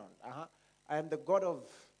holy ground. I am the God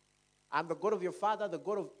of your father, the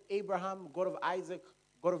God of Abraham, God of Isaac,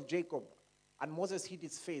 God of Jacob. And Moses hid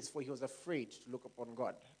his face, for he was afraid to look upon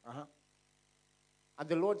God. And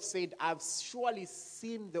the Lord said, I've surely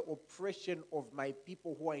seen the oppression of my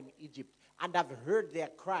people who are in Egypt, and I've heard their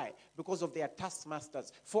cry because of their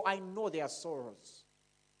taskmasters, for I know their sorrows.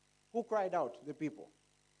 Who cried out? The people.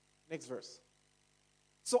 Next verse.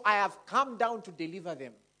 So I have come down to deliver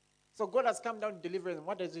them. So God has come down to deliver them.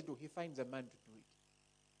 What does he do? He finds a man to do it.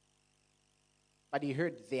 But he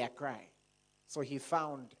heard their cry. So he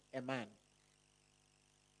found a man.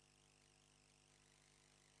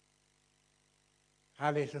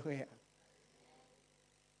 Hallelujah.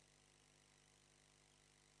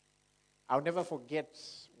 I'll never forget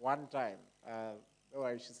one time.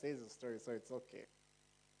 She says the story, so it's okay.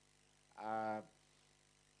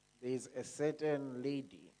 There's a certain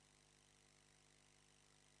lady,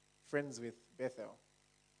 friends with Bethel,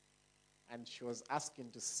 and she was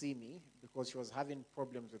asking to see me because she was having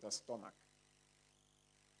problems with her stomach.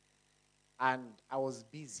 And I was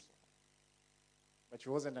busy, but she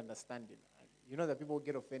wasn't understanding. You know that people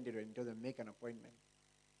get offended when you tell them make an appointment.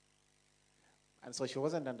 And so she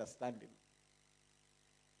wasn't understanding.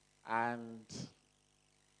 And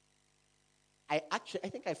I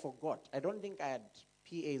think I forgot. I don't think I had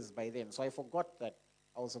PAs by then. So I forgot that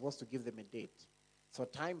I was supposed to give them a date. So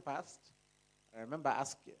time passed. I remember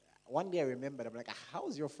asking. One day I remembered, I'm like,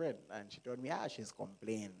 how's your friend? And she told me, she's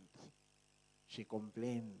complained. She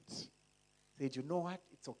complained. Said, you know what?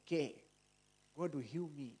 It's okay. God will heal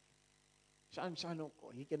me.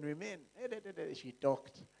 He can remain. She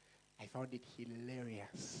talked. I found it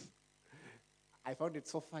hilarious. I found it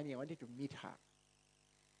so funny. I wanted to meet her.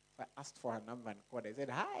 So I asked for her number and called. I said,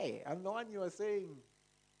 hi, I'm the one you were saying.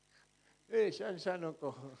 Hey,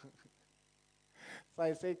 Shanoko. So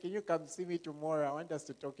I said, can you come see me tomorrow? I want us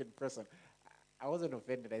to talk in person. I wasn't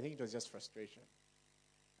offended. I think it was just frustration.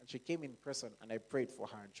 And she came in person and I prayed for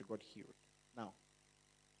her and she got healed. Now,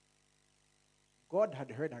 God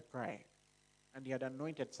had heard her cry. And he had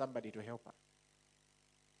anointed somebody to help her.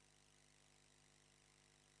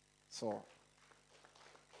 So,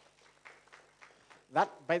 that,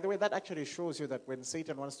 by the way, that actually shows you that when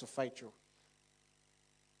Satan wants to fight you,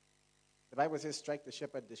 the Bible says, strike the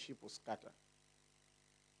shepherd, the sheep will scatter.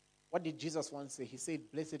 What did Jesus once say? He said,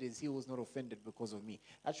 blessed is he who is not offended because of me.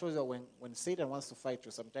 That shows that when Satan wants to fight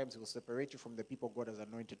you, sometimes he will separate you from the people God has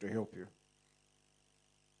anointed to help you.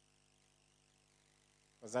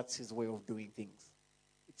 Because that's his way of doing things.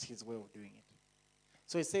 It's his way of doing it.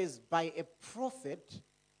 So it says, by a prophet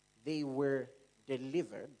they were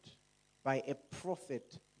delivered. By a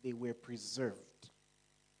prophet they were preserved.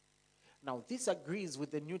 Now this agrees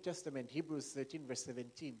with the New Testament, Hebrews 13 verse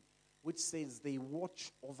 17, which says they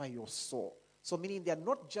watch over your soul. So meaning they are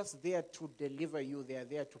not just there to deliver you, they are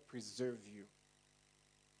there to preserve you.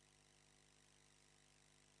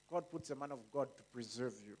 God puts a man of God to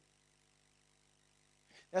preserve you.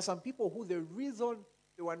 There are some people who the reason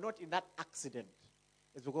they were not in that accident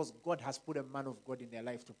is because God has put a man of God in their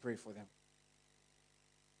life to pray for them.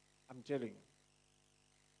 I'm telling you.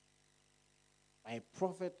 By a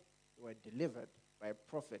prophet, they were delivered. By a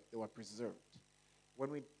prophet, they were preserved.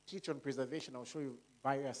 When we teach on preservation, I'll show you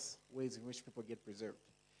various ways in which people get preserved.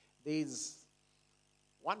 There's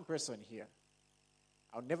one person here.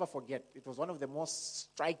 I'll never forget. It was one of the most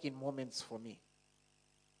striking moments for me.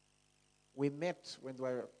 We met when we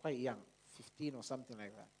were quite young, 15 or something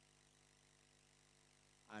like that.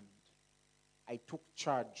 And I took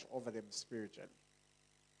charge over them spiritually.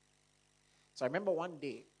 So I remember one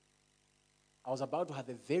day, I was about to have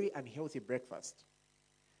a very unhealthy breakfast.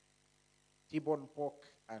 T-bone pork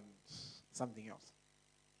and something else.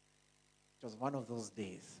 It was one of those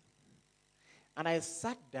days. And I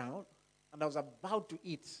sat down and I was about to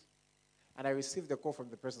eat. And I received a call from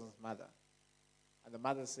the person's mother. And the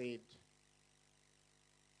mother said,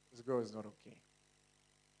 this girl is not okay.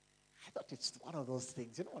 I thought it's one of those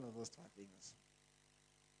things. You know, one of those things.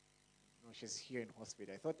 You know, she's here in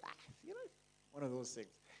hospital. I thought, one of those things.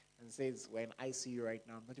 And says, we're in ICU right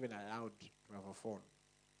now. I'm not even allowed to have a phone.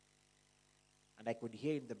 And I could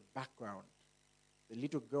hear in the background the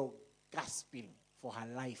little girl gasping for her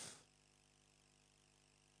life.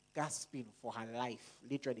 Gasping for her life.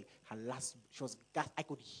 Literally, she was I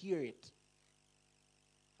could hear it.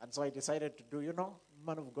 And so I decided to do,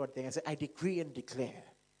 man of God thing. I said, I decree and declare.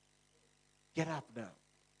 Get up now.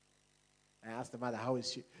 I asked the mother, how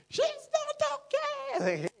is she? She's not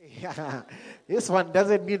okay. This one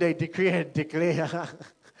doesn't need a decree and declare.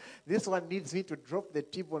 This one needs me to drop the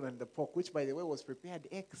T-bone and the pork, which, by the way, was prepared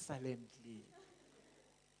excellently.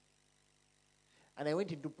 And I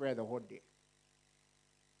went into prayer the whole day.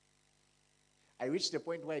 I reached a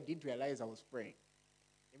point where I didn't realize I was praying.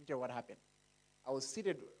 Let me tell you what happened. I was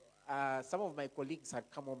seated. Some of my colleagues had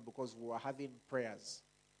come home because we were having prayers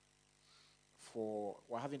for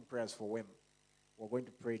WEM. We were going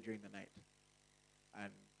to pray during the night.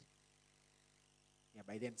 And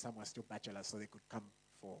by then some were still bachelors, so they could come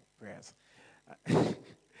for prayers.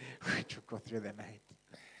 To go through the night.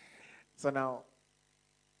 So now,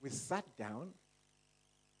 we sat down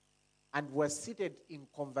and were seated in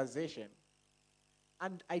conversation.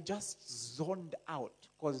 And I just zoned out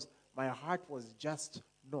because my heart was just,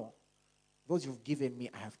 no. Those you've given me,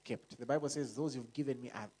 I have kept. The Bible says, those you've given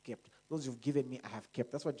me, I have kept. Those you've given me, I have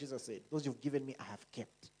kept. That's what Jesus said. Those you've given me, I have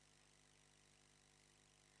kept.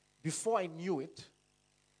 Before I knew it,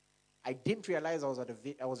 I didn't realize I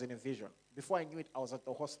was in a vision. Before I knew it, I was at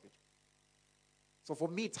the hospital. So for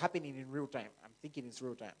me, it's happening in real time. I'm thinking it's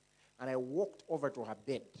real time. And I walked over to her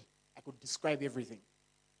bed. I could describe everything.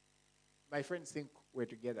 My friends think we're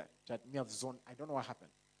together. That me have zoned. I don't know what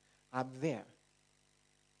happened. I'm there.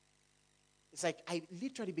 It's like I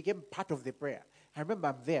literally became part of the prayer. I remember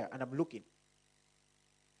I'm there and I'm looking.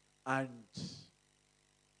 And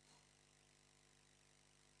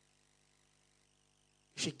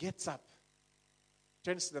she gets up,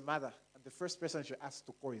 turns to the mother, and the first person she asks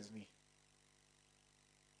to call is me.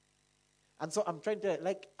 And so I'm trying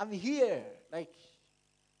to, I'm here.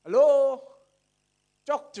 Hello?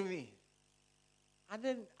 Talk to me. And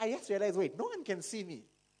then I just realized, wait, no one can see me.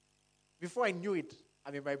 Before I knew it,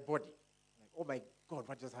 I'm in my body. Oh my God,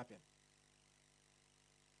 what just happened?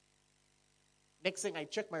 Next thing, I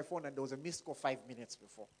checked my phone and there was a missed call 5 minutes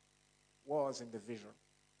before. What was in the vision?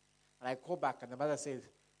 And I call back and the mother says,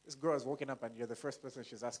 this girl is woken up and you're the first person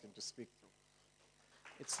she's asking to speak to.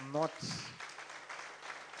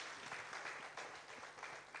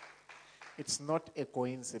 It's not a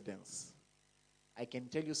coincidence. I can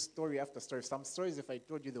tell you story after story. Some stories, if I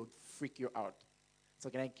told you, they would freak you out. So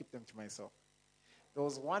can I keep them to myself? There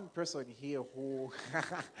was one person here who, hey,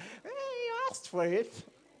 you asked for it.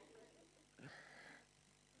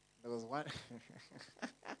 There was one.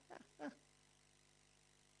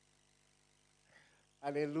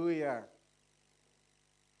 Hallelujah.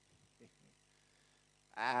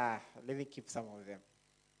 Let me keep some of them.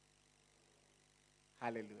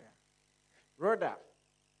 Hallelujah. Rhoda,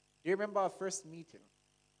 do you remember our first meeting?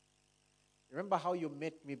 Remember how you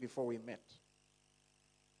met me before we met?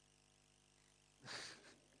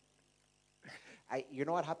 You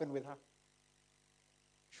know what happened with her?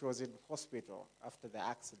 She was in hospital after the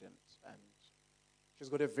accident, and she's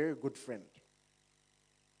got a very good friend.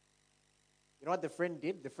 You know what the friend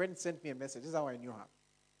did? The friend sent me a message. This is how I knew her.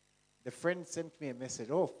 The friend sent me a message.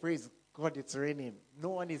 Oh, praise God, it's raining. No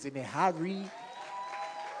one is in a hurry.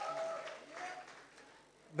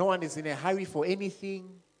 No one is in a hurry for anything.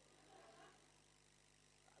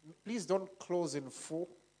 Please don't close in full.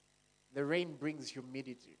 The rain brings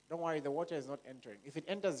humidity. Don't worry, the water is not entering. If it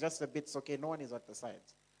enters just a bit, it's okay. No one is at the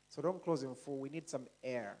sides. So don't close in full. We need some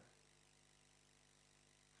air.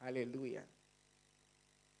 Hallelujah.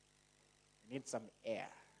 We need some air.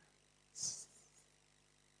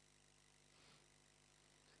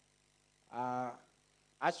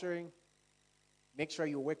 Ushering, make sure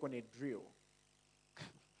you work on a drill.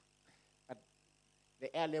 But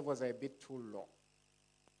the air levels are a bit too low.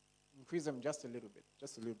 Increase them just a little bit.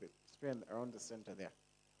 Spray around the center there.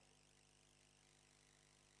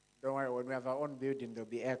 Don't worry, when we have our own building, there'll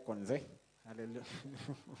be air cons, eh? Hallelujah.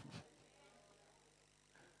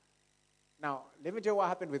 Now, let me tell you what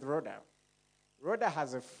happened with Rhoda. Rhoda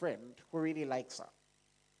has a friend who really likes her.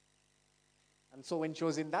 And so when she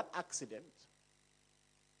was in that accident,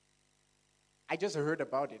 I just heard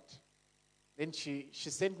about it. Then she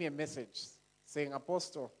sent me a message saying,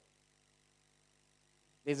 Apostle,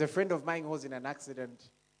 there's a friend of mine who was in an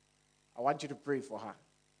accident. I want you to pray for her. I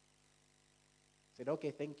said,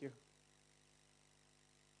 okay, thank you.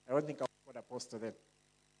 I don't think I'll call Apostle then.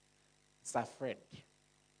 It's a friend.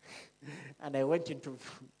 And I went into,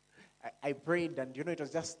 I prayed, and it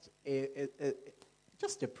was just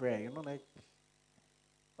a prayer, like,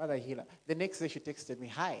 Father healer. The next day she texted me,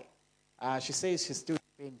 hi. She says she's still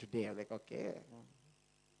in pain today. I'm like, okay.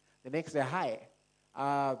 The next day,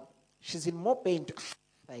 hi. She's in more pain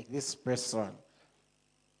like this person.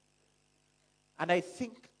 And I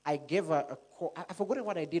think I gave her a call. I forgot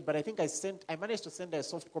what I did, but I think I managed to send her a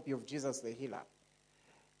soft copy of Jesus the Healer.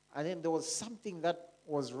 And then there was something that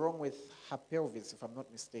was wrong with her pelvis, if I'm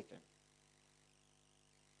not mistaken.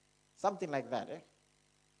 Something like that, eh?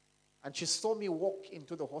 And she saw me walk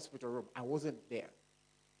into the hospital room. I wasn't there.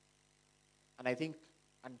 And I think,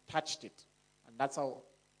 and touched it. And that's how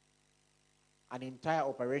an entire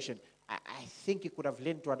operation, I think it could have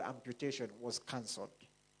led to an amputation, was cancelled.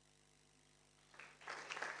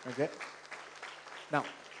 Okay? Now,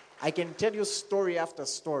 I can tell you story after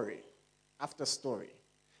story after story.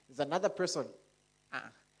 There's another person.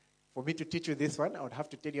 For me to teach you this one, I would have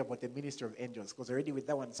to tell you about the ministry of angels, because already with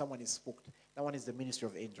that one, someone is spooked. That one is the ministry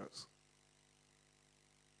of angels.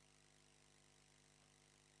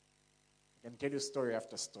 I can tell you story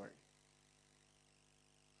after story.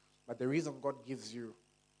 But the reason God gives you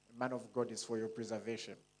a man of God is for your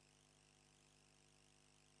preservation.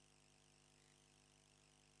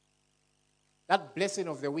 That blessing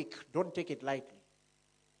of the week, don't take it lightly.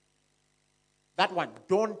 That one,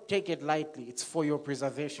 don't take it lightly. It's for your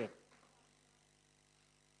preservation.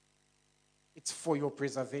 It's for your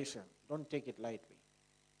preservation. Don't take it lightly.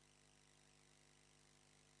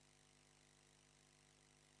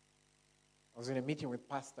 I was in a meeting with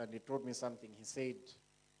Pastor, and he told me something. He said,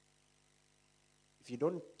 if you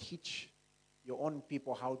don't teach your own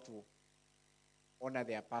people how to honor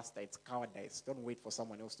their pastor, it's cowardice. Don't wait for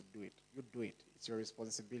someone else to do it. You do it. It's your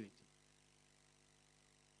responsibility.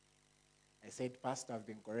 I said, Pastor, I've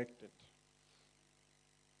been corrected.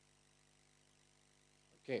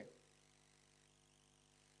 Okay.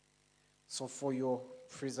 So for your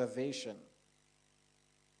preservation.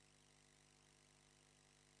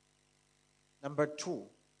 Number 2,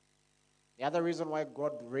 the other reason why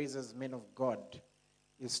God raises men of God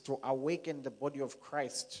is to awaken the body of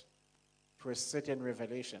Christ to a certain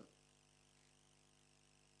revelation.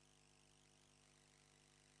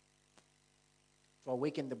 To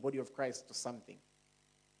awaken the body of Christ to something.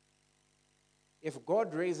 If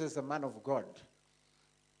God raises a man of God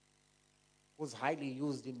who's highly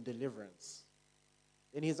used in deliverance,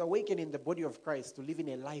 then he's awakening the body of Christ to live in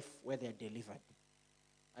a life where they're delivered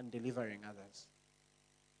and delivering others.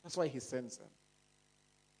 That's why he sends them.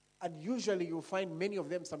 And usually you'll find many of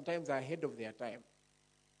them sometimes are ahead of their time.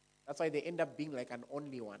 That's why they end up being like an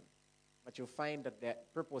only one. But you'll find that their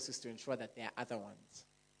purpose is to ensure that there are other ones.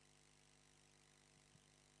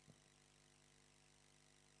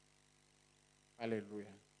 Hallelujah.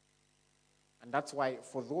 And that's why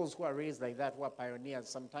for those who are raised like that, who are pioneers,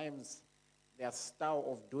 sometimes their style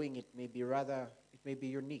of doing it may be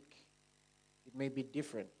unique. It may be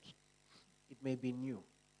different. It may be new.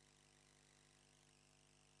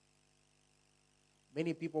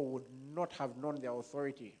 Many people would not have known their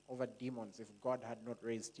authority over demons if God had not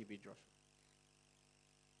raised T.B. Joshua.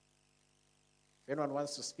 If anyone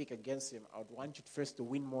wants to speak against him, I would want you first to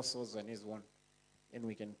win more souls than he's won. Then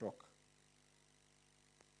we can talk.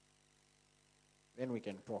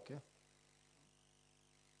 Yeah?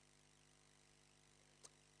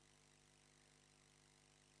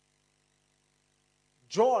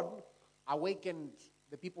 John awakened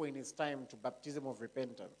the people in his time to baptism of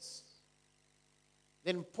repentance.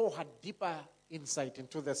 Then Paul had deeper insight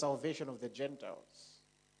into the salvation of the Gentiles.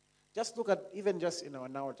 Just look at, even just in our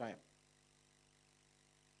now time,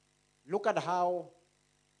 look at how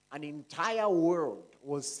an entire world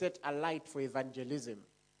was set alight for evangelism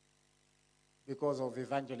because of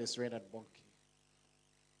evangelist Reinhard Bonnke.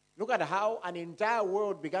 Look at how an entire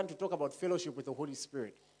world began to talk about fellowship with the Holy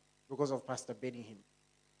Spirit because of Pastor Benny Hinn.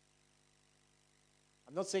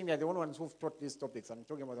 I'm not saying they're the only ones who've taught these topics. I'm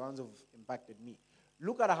talking about the ones who've impacted me.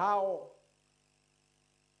 Look at how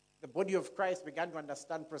the body of Christ began to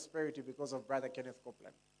understand prosperity because of Brother Kenneth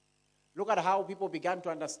Copeland. Look at how people began to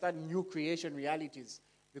understand new creation realities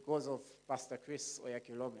because of Pastor Chris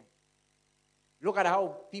Oyakilome. Look at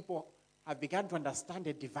how people have begun to understand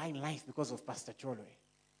a divine life because of Pastor Cholwe.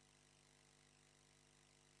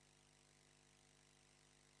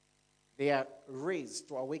 They are raised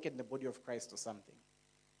to awaken the body of Christ to something.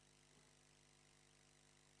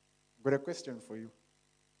 I've got a question for you.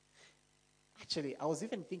 Actually, I was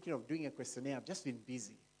even thinking of doing a questionnaire. I've just been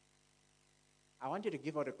busy. I wanted to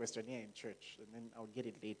give out a questionnaire in church, and then I'll get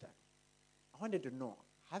it later. I wanted to know,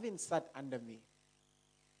 having sat under me,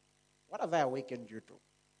 what have I awakened you to?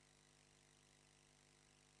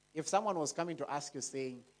 If someone was coming to ask you,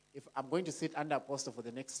 saying, if I'm going to sit under Apostle for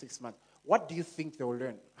the next 6 months, what do you think they will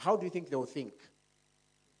learn? How do you think they will think?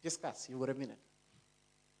 Discuss. You've got a minute.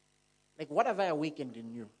 Like, what have I awakened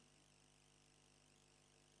in you?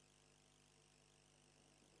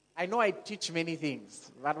 I know I teach many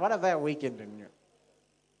things, but what have I awakened in you?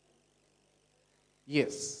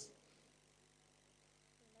 Yes.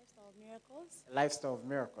 Lifestyle of miracles. Lifestyle of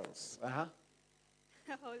miracles.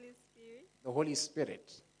 Holy Spirit. The Holy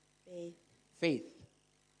Spirit. Faith. Faith.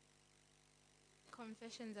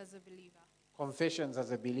 Confessions as a believer. Confessions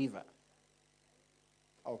as a believer.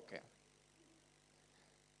 Okay.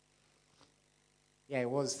 Yeah, I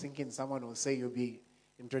was thinking someone will say you'll be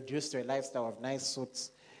introduced to a lifestyle of nice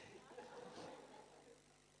suits.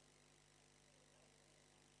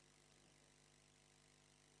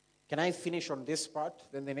 Can I finish on this part?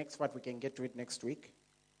 Then the next part we can get to it next week.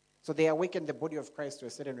 So they awaken the body of Christ to a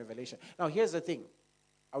certain revelation. Now here's the thing.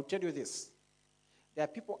 I'll tell you this. There are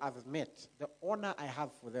people I've met. The honor I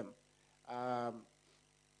have for them.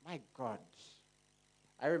 My God.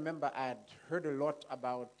 I remember I'd heard a lot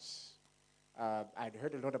about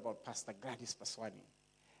Pastor Gladys Paswani.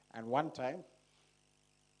 And one time,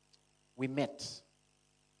 we met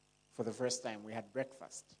for the first time. We had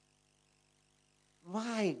breakfast.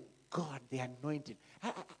 My God, the anointing.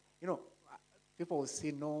 People will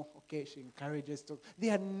say, no, okay, she encourages to. The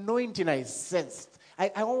anointing I sensed. I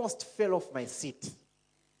almost fell off my seat.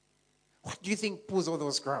 What do you think pulls all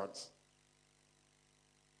those crowds?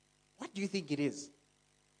 What do you think it is?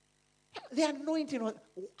 The anointing was.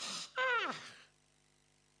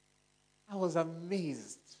 I was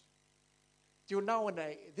amazed. Till now,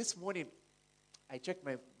 this morning, I checked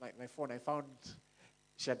my phone. I found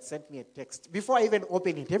she had sent me a text. Before I even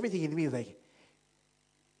opened it, everything in me is like,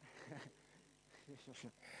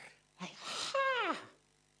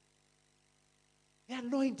 the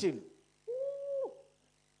anointing. Ooh.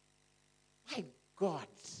 My God.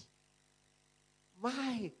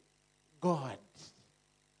 My God.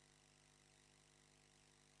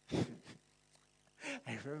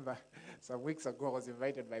 I remember some weeks ago I was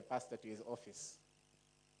invited by Pastor to his office.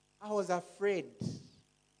 I was afraid.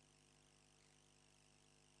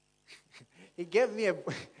 He gave me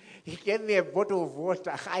a bottle of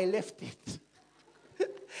water. I left it.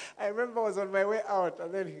 I remember I was on my way out,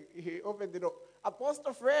 and then he opened the door.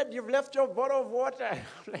 Apostle Fred, you've left your bottle of water.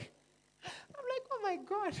 I'm like, oh my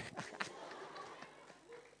God.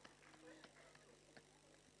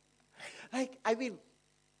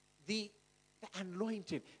 The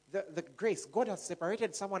anointing, the grace, God has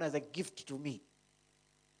separated someone as a gift to me.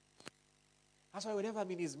 That's why whenever I'm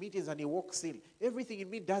in his meetings and he walks in, everything in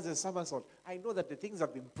me does a somersault. I know that the things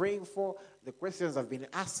I've been praying for, the questions I've been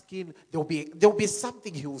asking, there'll be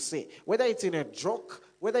something he will say. Whether it's in a joke,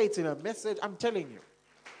 whether it's in a message, I'm telling you.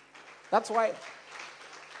 That's why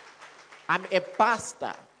I'm a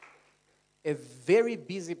pastor, a very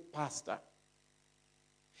busy pastor.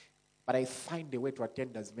 But I find a way to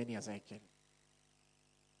attend as many as I can.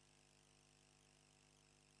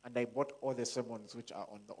 And I bought all the sermons which are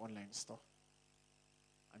on the online store.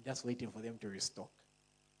 I'm just waiting for them to restock.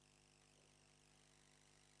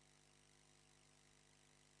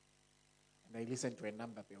 And I listen to a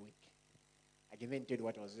number per week. I can even tell you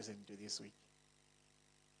what I was listening to this week.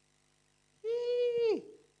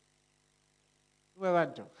 Where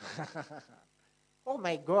want to? Oh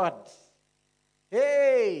my God.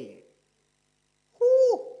 Hey!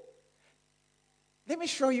 Ooh. Let me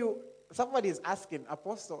show you. Somebody is asking,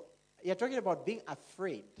 Apostle, you're talking about being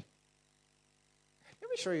afraid. Let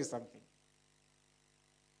me show you something.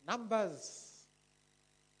 Numbers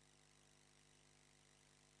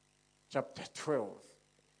chapter 12.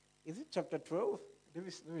 Is it chapter 12? Let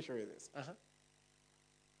me show you this.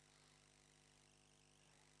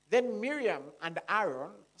 Then Miriam and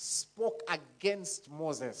Aaron spoke against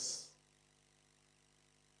Moses.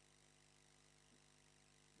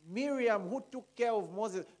 Miriam, who took care of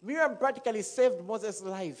Moses, Miriam practically saved Moses'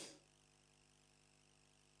 life.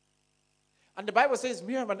 And the Bible says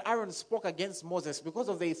Miriam and Aaron spoke against Moses because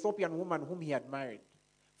of the Ethiopian woman whom he had married.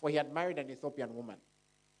 For he had married an Ethiopian woman.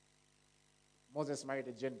 Moses married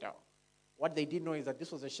a Gentile. What they didn't know is that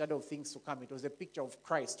this was a shadow of things to come. It was a picture of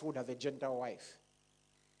Christ who would have a Gentile wife.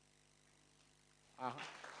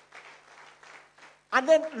 And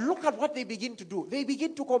then look at what they begin to do. They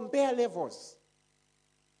begin to compare levels.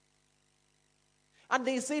 And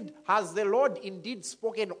they said, has the Lord indeed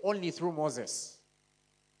spoken only through Moses?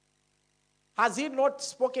 Has he not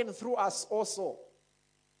spoken through us also?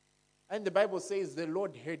 And the Bible says the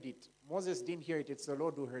Lord heard it. Moses didn't hear it. It's the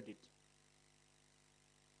Lord who heard it.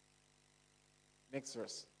 Next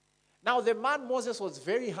verse. Now the man Moses was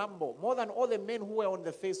very humble, more than all the men who were on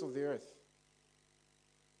the face of the earth.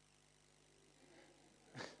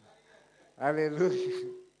 Hallelujah.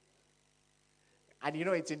 And you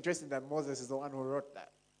know, it's interesting that Moses is the one who wrote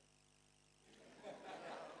that.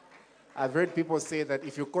 I've heard people say that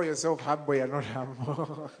if you call yourself humble, you're not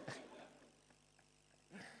humble.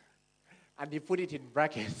 And he put it in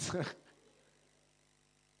brackets.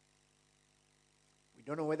 We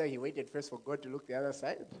don't know whether he waited first for God to look the other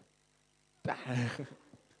side.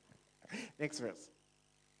 Next verse.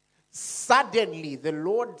 Suddenly, the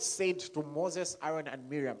Lord said to Moses, Aaron, and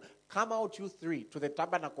Miriam, come out, you three, to the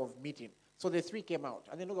tabernacle of meeting. So the three came out.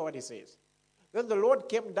 And then look at what he says. Then the Lord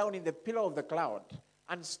came down in the pillar of the cloud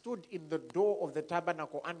and stood in the door of the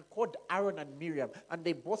tabernacle and called Aaron and Miriam. And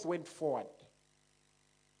they both went forward.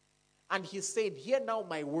 And he said, hear now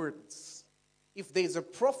my words. If there is a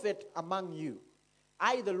prophet among you,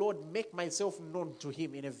 I, the Lord, make myself known to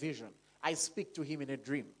him in a vision. I speak to him in a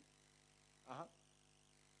dream.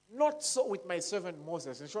 Not so with my servant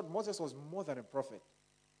Moses. In short, Moses was more than a prophet.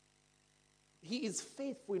 He is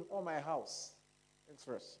faithful in all my house. Next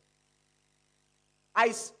verse.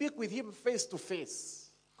 I speak with him face to face.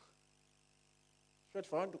 Short,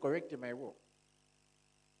 if I want to correct him, I will.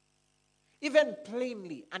 Even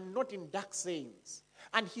plainly and not in dark sayings.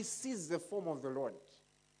 And he sees the form of the Lord.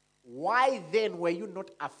 Why then were you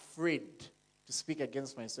not afraid to speak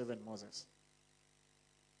against my servant Moses?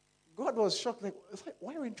 God was shocked. Like,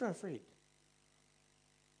 why weren't you afraid?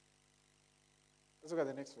 Let's look at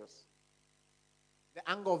the next verse. The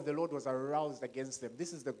anger of the Lord was aroused against them.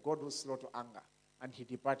 This is the God who's slow to anger. And he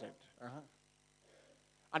departed.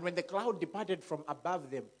 And when the cloud departed from above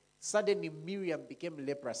them, suddenly Miriam became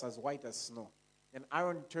leprous, as white as snow. Then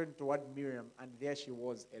Aaron turned toward Miriam, and there she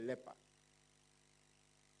was, a leper.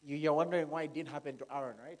 You're wondering why it didn't happen to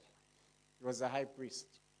Aaron, right? He was a high priest.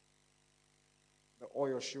 The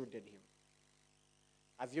oil shielded him.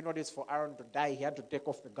 Have you noticed for Aaron to die, he had to take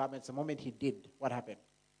off the garments. The moment he did, what happened?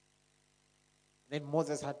 Then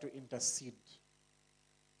Moses had to intercede.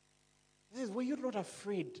 He says, were you not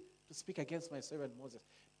afraid to speak against my servant Moses?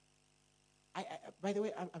 By the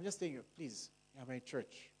way, I'm just telling you, please, my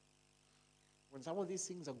church. When some of these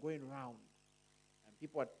things are going around and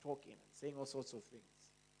people are talking and saying all sorts of things,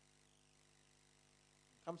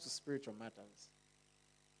 when it comes to spiritual matters,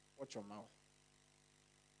 watch your mouth.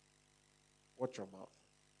 Watch your mouth.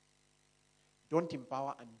 Don't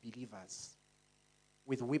empower unbelievers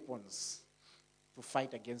with weapons to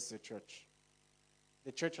fight against the church.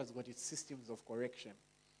 The church has got its systems of correction.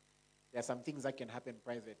 There are some things that can happen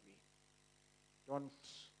privately. I'm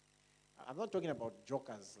not talking about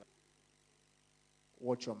jokers.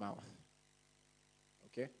 Watch your mouth.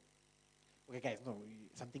 Okay? Okay, guys, no,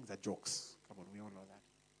 some things are jokes. Come on, we all know that.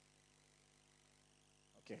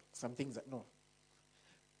 Okay, some things are, no.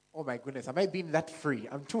 Oh my goodness, am I being that free?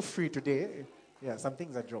 I'm too free today. Yeah, some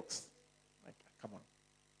things are jokes. Like, come on.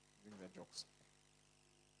 Things are jokes.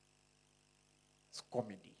 It's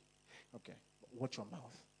comedy. Okay, watch your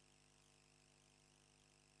mouth.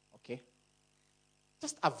 Okay?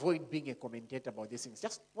 Just avoid being a commentator about these things.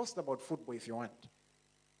 Just post about football if you want.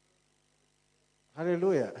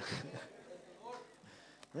 Hallelujah.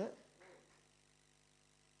 Yeah?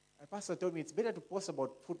 My pastor told me it's better to post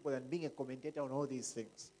about football than being a commentator on all these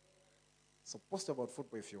things. So post about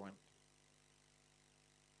football if you want.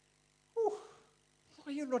 Whew.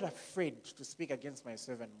 Are you not afraid to speak against my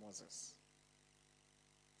servant Moses?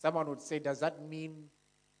 Someone would say, does that mean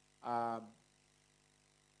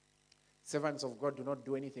servants of God do not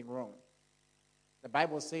do anything wrong? The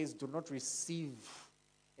Bible says, do not receive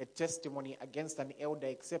a testimony against an elder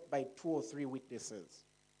except by 2 or 3 witnesses.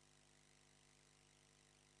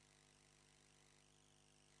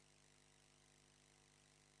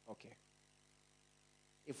 Okay.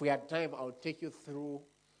 If we had time, I'll take you through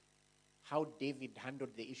how David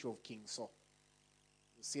handled the issue of King Saul.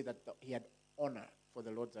 You see that he had honor for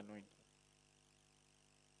the Lord's anointing.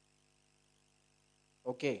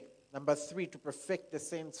 Okay. Number 3, to perfect the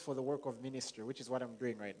saints for the work of ministry, which is what I'm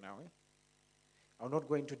doing right now. I'll not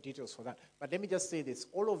go into details for that. But let me just say this.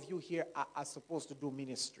 All of you here are supposed to do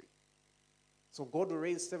ministry. So God will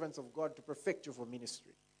raise servants of God to perfect you for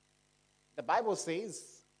ministry. The Bible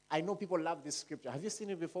says, I know people love this scripture. Have you seen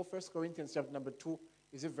it before? 1 Corinthians chapter number 2.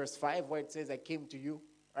 Is it verse 5 where it says, I came to you?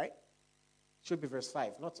 Right? Should be verse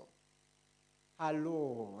 5, not so.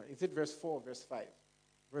 Hello. Is it verse 4 or verse 5?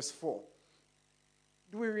 Verse 4.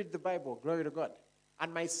 Do we read the Bible? Glory to God.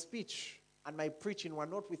 And my speech and my preaching were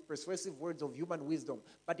not with persuasive words of human wisdom,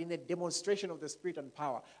 but in a demonstration of the Spirit and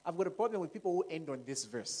power. I've got a problem with people who end on this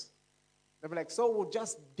verse. They'll be like, so we'll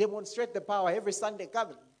just demonstrate the power every Sunday. Come,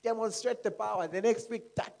 demonstrate the power. The next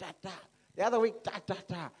week, ta-ta-ta. The other week,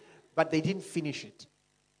 ta-ta-ta. But they didn't finish it.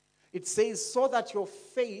 It says, so that your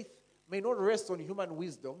faith may not rest on human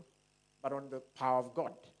wisdom, but on the power of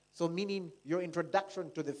God. So meaning your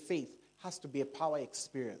introduction to the faith has to be a power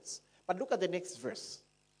experience. But look at the next verse.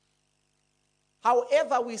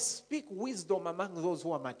 However, we speak wisdom among those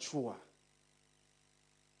who are mature.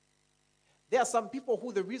 There are some people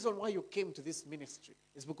who the reason why you came to this ministry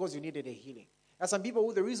is because you needed a healing. There are some people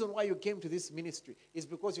who the reason why you came to this ministry is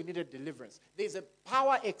because you needed deliverance. There's a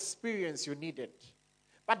power experience you needed.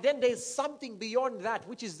 But then there's something beyond that,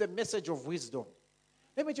 which is the message of wisdom.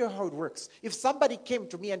 Let me tell you how it works. If somebody came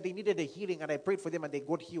to me and they needed a healing and I prayed for them and they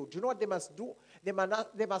got healed, do you know what they must do? They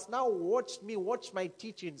must now watch my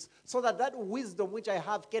teachings so that that wisdom which I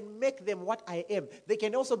have can make them what I am. They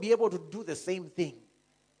can also be able to do the same thing.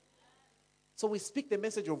 So we speak the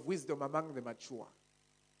message of wisdom among the mature.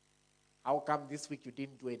 How come this week you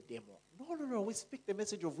didn't do a demo? No. We speak the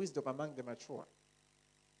message of wisdom among the mature.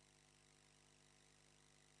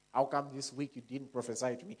 How come this week you didn't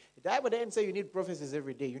prophesy to me? The Bible didn't say you need prophecies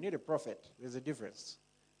every day. You need a prophet. There's a difference.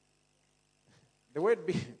 The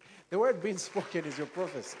word being spoken is your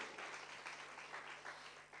prophecy.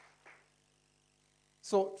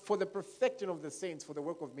 So for the perfecting of the saints, for the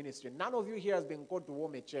work of ministry, none of you here has been called to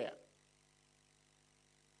warm a chair.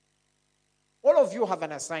 All of you have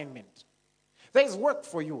an assignment. There is work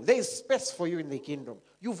for you. There is space for you in the kingdom.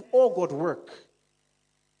 You've all got work.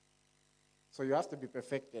 So you have to be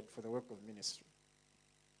perfected for the work of ministry.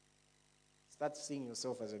 Start seeing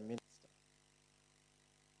yourself as a minister.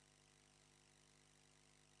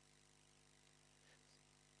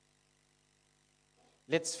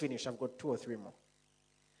 Let's finish. I've got 2 or 3 more.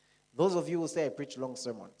 Those of you who say I preach long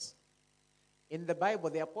sermons. In the Bible,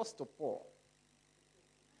 the Apostle Paul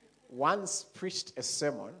once preached a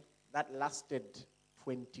sermon that lasted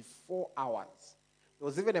 24 hours. There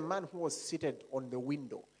was even a man who was seated on the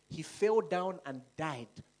window. He fell down and died.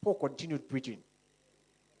 Paul continued preaching.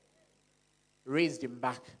 Raised him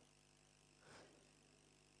back.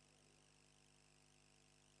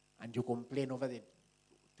 And you complain over the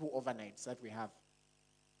 2 overnights that we have.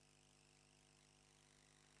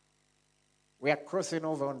 We are crossing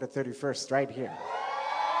over on the 31st right here.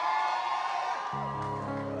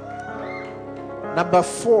 Number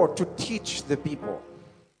 4, to teach the people.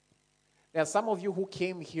 There are some of you who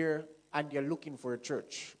came here and you're looking for a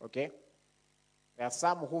church, okay? There are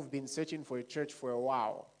some who've been searching for a church for a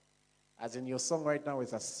while. As in your song right now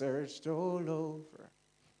is, I searched all over.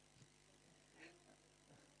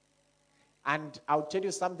 And I'll tell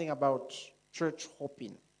you something about church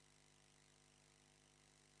hopping.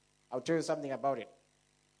 I'll tell you something about it.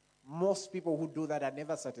 Most people who do that are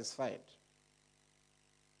never satisfied.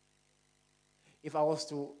 If I was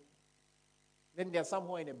to, then they're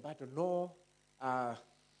somewhere in a battle. No,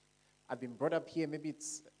 I've been brought up here. Maybe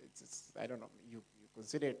it's I don't know, you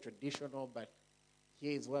consider it traditional, but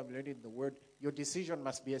here is where I'm learning the word. Your decision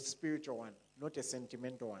must be a spiritual one, not a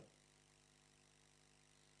sentimental one.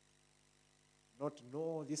 Not,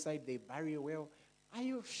 no, this side they bury well. Are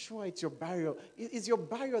you sure it's your burial? Is your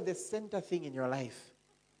burial the center thing in your life?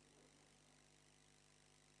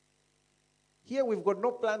 Here we've got no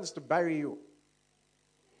plans to bury you.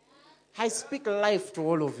 I speak life to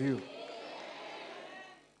all of you.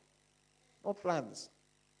 No plans.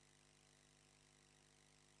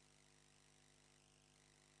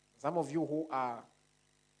 Some of you who are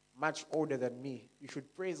much older than me, you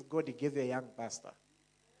should praise God he gave you a young pastor.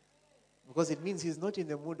 Because it means he's not in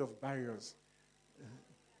the mood of barriers.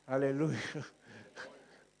 Hallelujah.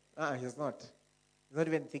 He's not. He's not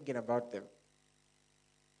even thinking about them.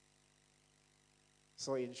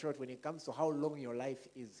 So in short, when it comes to how long your life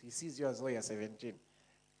is, he sees you as though you're 17.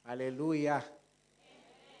 Hallelujah. Amen.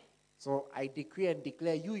 So I decree and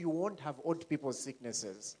declare you won't have old people's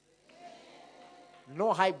sicknesses. Amen.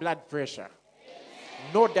 No high blood pressure.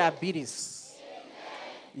 Amen. No diabetes.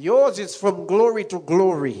 Amen. Yours is from glory to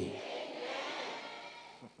glory.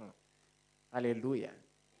 Hallelujah. Amen.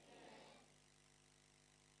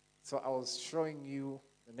 So I was showing you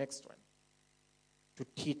the next one. To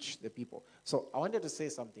teach the people. So I wanted to say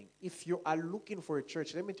something. If you are looking for a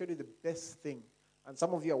church, let me tell you the best thing. And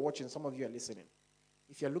some of you are watching, some of you are listening.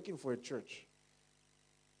 If you're looking for a church,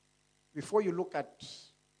 before you look at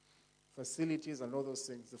facilities and all those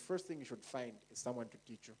things, the first thing you should find is someone to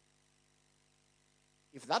teach you.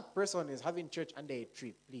 If that person is having church under a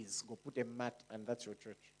tree, please go put a mat and that's your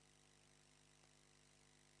church.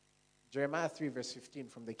 Jeremiah 3 verse 15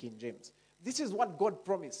 from the King James. This is what God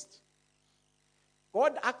promised.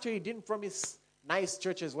 God actually didn't promise nice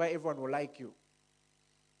churches where everyone will like you.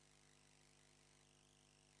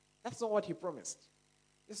 That's not what he promised.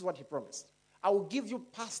 This is what he promised. I will give you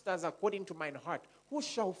pastors according to mine heart, who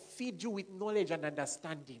shall feed you with knowledge and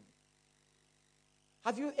understanding.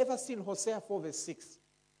 Have you ever seen Hosea 4 verse 6?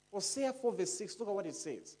 Hosea 4 verse 6, look at what it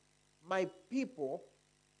says. My people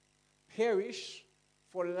perish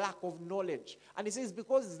for lack of knowledge. And it says,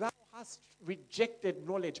 because thou hast rejected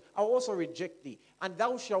knowledge, I will also reject thee. And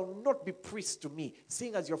thou shalt not be priest to me,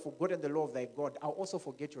 seeing as you have forgotten the law of thy God, I'll also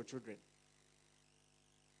forget your children.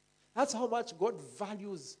 That's how much God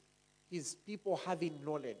values his people having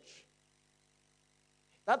knowledge.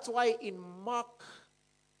 That's why in Mark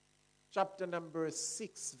chapter number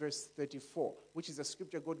 6, verse 34, which is a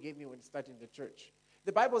scripture God gave me when starting the church,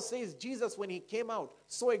 the Bible says Jesus, when he came out,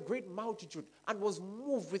 saw a great multitude and was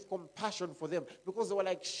moved with compassion for them because they were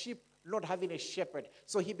like sheep not having a shepherd.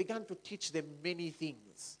 So he began to teach them many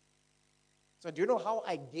things. So do you know how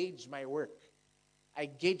I gauge my work? I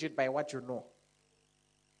gauge it by what you know.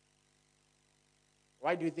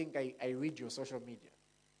 Why do you think I read your social media?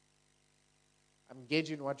 I'm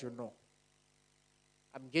gauging what you know.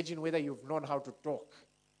 I'm gauging whether you've known how to talk.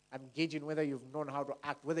 I'm gauging whether you've known how to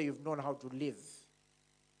act, whether you've known how to live.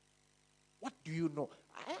 What do you know?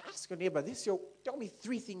 I ask your neighbor, tell me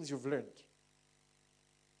 3 things you've learned.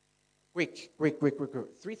 Quick.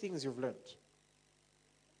 3 things you've learned.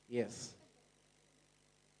 Yes.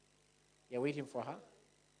 You're waiting for her?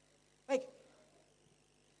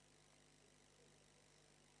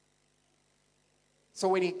 So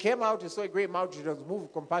when he came out, he saw a great multitude, was moved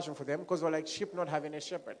with compassion for them because they were like sheep not having a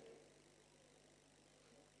shepherd.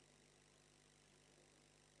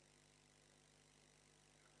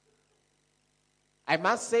 I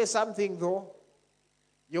must say something though.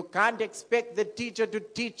 You can't expect the teacher to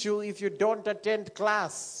teach you if you don't attend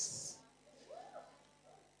class.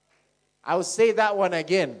 I'll say that one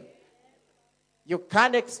again. You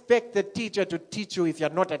can't expect the teacher to teach you if you're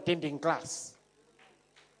not attending class.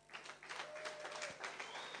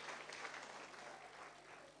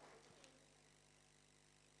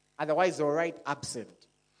 Otherwise, they'll write absent.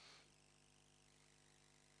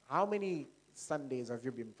 How many Sundays have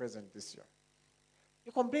you been present this year?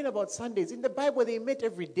 You complain about Sundays. In the Bible, they met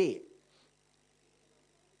every day.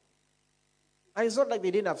 And it's not like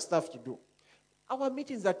they didn't have stuff to do. Our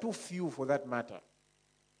meetings are too few for that matter.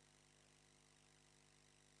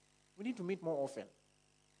 We need to meet more often.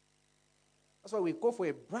 That's why we go for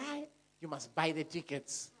a bride, you must buy the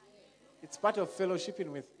tickets. It's part of fellowshipping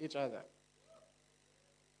with each other.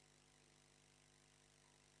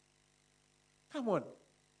 Come on.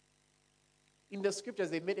 In the scriptures,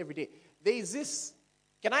 they met every day. There is this.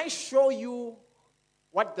 Can I show you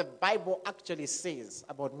what the Bible actually says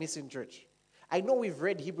about missing church? I know we've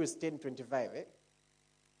read Hebrews 10:25.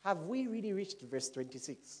 Have we really reached verse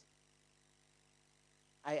 26?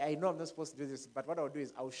 I know I'm not supposed to do this, but what I'll do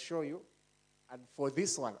is I'll show you. And for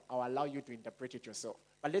this one, I'll allow you to interpret it yourself.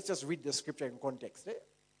 But let's just read the scripture in context.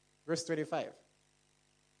 Verse 25.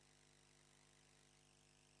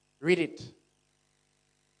 Read it.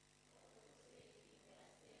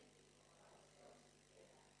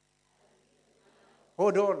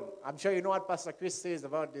 Hold on. I'm sure you know what Pastor Chris says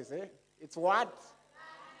about this. It's what?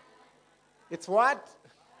 It's what?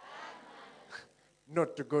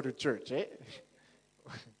 Not to go to church.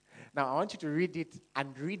 Now, I want you to read it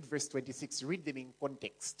and read verse 26. Read them in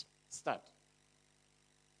context. Start.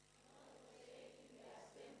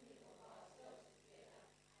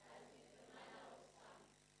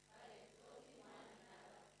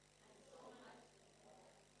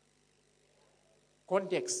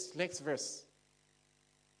 Context, next verse.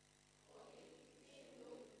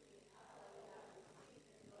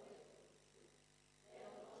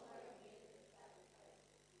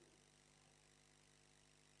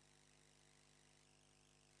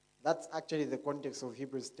 That's actually the context of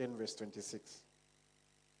Hebrews 10, verse 26.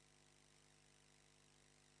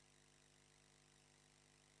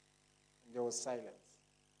 And there was silence.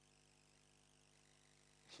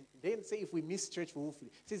 It didn't say if we miss church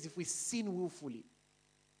willfully. It says if we sin willfully.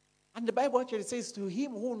 And the Bible actually says to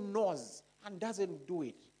him who knows and doesn't do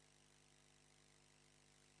it.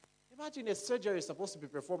 Imagine a surgery is supposed to be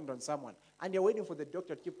performed on someone, and you're waiting for the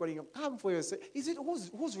doctor to keep calling you, come for your surgery. Is it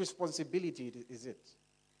whose responsibility is it?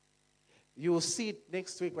 You will see it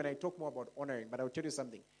next week when I talk more about honoring, but I'll tell you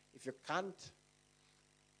something. If you can't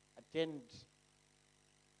attend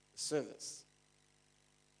the service,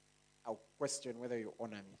 I'll question whether you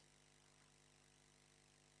honor me.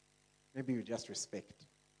 Maybe you just respect.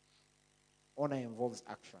 Honor involves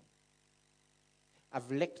action.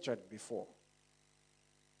 I've lectured before.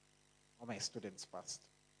 All my students passed.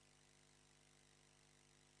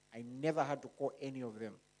 I never had to call any of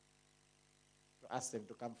them to ask them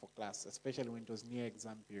to come for class, especially when it was near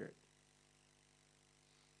exam period.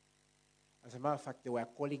 As a matter of fact, they were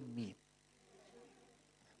calling me.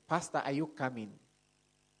 Pastor, are you coming?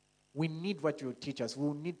 We need what you teach us.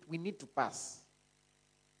 We need to pass.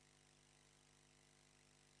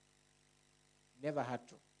 Never had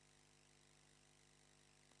to.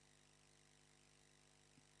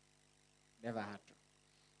 Never had to.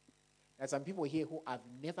 There are some people here who I've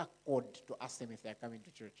never called to ask them if they are coming to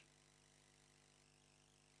church.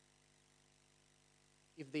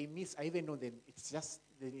 If they miss, I even know them. It's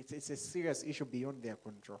a serious issue beyond their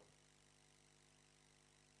control.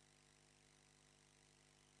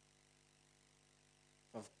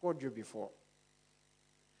 I've called you before,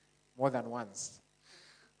 more than once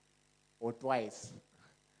or twice.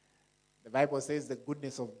 The Bible says the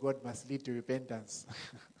goodness of God must lead to repentance.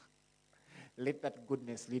 Let that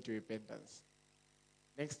goodness lead to repentance.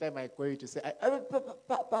 Next time I call you to say,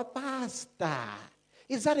 Pastor,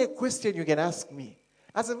 is that a question you can ask me?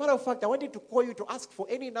 As a matter of fact, I wanted to call you to ask for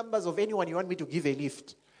any numbers of anyone you want me to give a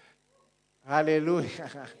lift.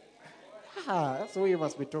 Hallelujah. That's the way you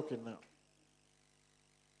must be talking now.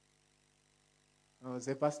 I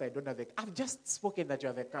say, Pastor, I don't have a car. I've just spoken that you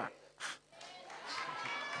have a car.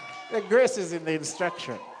 The grace is in the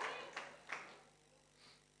instruction.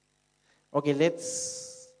 Okay,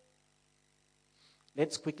 let's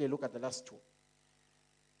quickly look at the last two.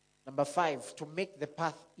 Number 5, to make the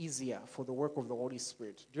path easier for the work of the Holy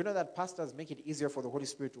Spirit. Do you know that pastors make it easier for the Holy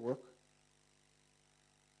Spirit to work?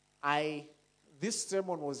 This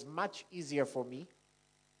sermon was much easier for me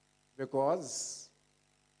because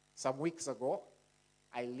some weeks ago,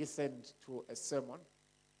 I listened to a sermon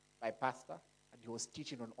by a pastor, and he was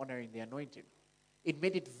teaching on honoring the anointing. It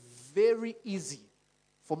made it very easy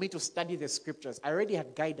for me to study the scriptures. I already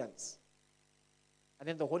had guidance. And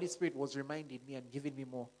then the Holy Spirit was reminding me and giving me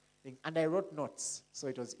more things. And I wrote notes, so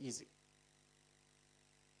it was easy.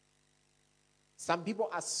 Some people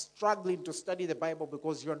are struggling to study the Bible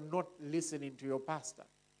because you're not listening to your pastor.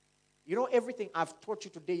 You know, everything I've taught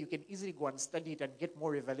you today, you can easily go and study it and get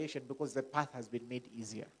more revelation because the path has been made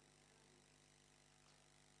easier.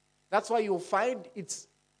 That's why you'll find it's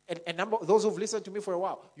a number, those who've listened to me for a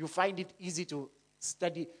while, you find it easy to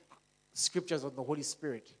study scriptures on the Holy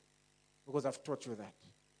Spirit because I've taught you that.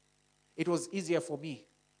 It was easier for me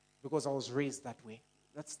because I was raised that way.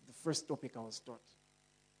 That's the first topic I was taught.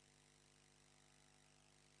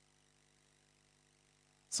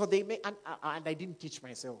 So they may, and I didn't teach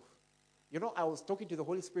myself. You know, I was talking to the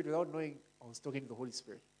Holy Spirit without knowing I was talking to the Holy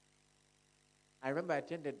Spirit. I remember I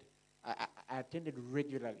attended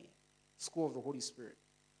regularly School of the Holy Spirit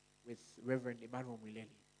with Reverend Emmanuel Muleli.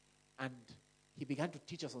 And he began to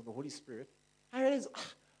teach us on the Holy Spirit. I realized,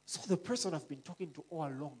 so the person I've been talking to all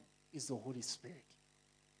along is the Holy Spirit.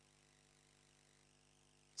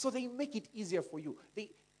 So they make it easier for you.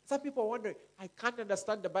 Some people are wondering, I can't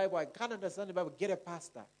understand the Bible. Get a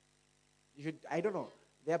pastor. I don't know.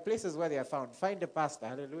 There are places where they are found. Find a pastor.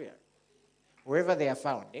 Hallelujah. Wherever they are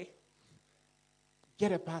found,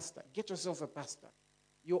 get a pastor. Get yourself a pastor.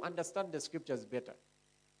 You understand the scriptures better.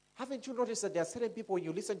 Haven't you noticed that there are certain people, when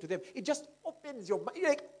you listen to them, it just opens your mind. You're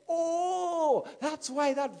like, oh, that's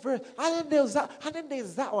why that verse. And then there's that. And then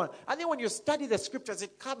there's that one. And then when you study the scriptures,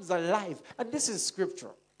 it comes alive. And this is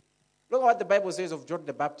scripture. Look at what the Bible says of John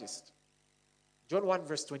the Baptist. John 1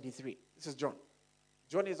 verse 23. This is John.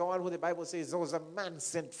 John is the one who the Bible says there was a man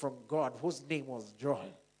sent from God whose name was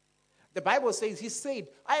John. The Bible says, he said,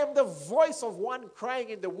 I am the voice of one crying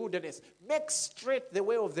in the wilderness. Make straight the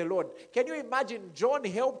way of the Lord. Can you imagine? John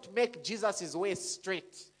helped make Jesus' way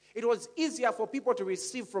straight. It was easier for people to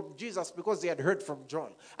receive from Jesus because they had heard from John.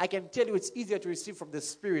 I can tell you it's easier to receive from the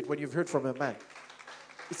Spirit when you've heard from a man.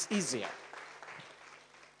 It's easier.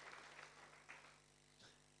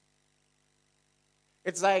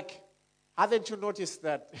 It's like, haven't you noticed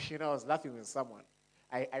that, I was laughing with someone.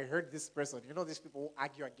 I heard this person, these people who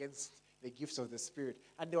argue against the gifts of the Spirit.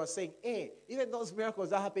 And they were saying, hey, even those miracles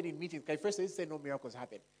that happen in meetings. First they say no miracles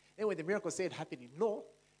happen. Then when the miracles said happening, no.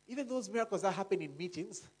 Even those miracles that happen in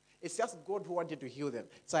meetings, it's just God who wanted to heal them.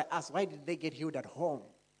 So I asked, why did they get healed at home?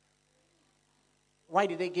 Why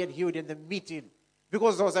did they get healed in the meeting?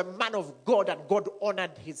 Because there was a man of God and God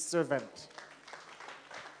honored his servant.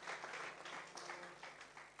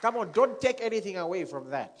 Come on, don't take anything away from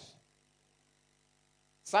that.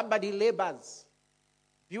 Somebody labors,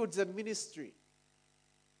 builds a ministry.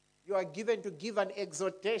 You are given to give an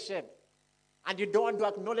exhortation. And you don't want to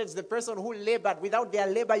acknowledge the person who labored. Without their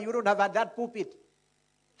labor, you don't have that pulpit.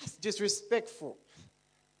 That's disrespectful.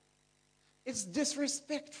 It's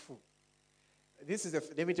disrespectful.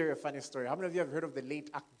 Let me tell you a funny story. How many of you have heard of the late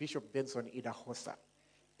Archbishop Benson Idahosa?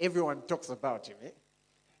 Everyone talks about him.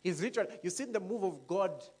 He's literally, you've seen the move of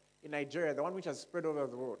God in Nigeria, the one which has spread over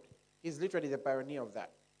the world. He's literally the pioneer of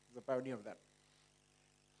that. He's the pioneer of that.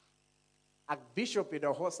 Archbishop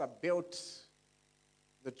Idahosa built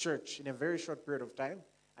the church in a very short period of time,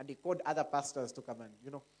 and he called other pastors to come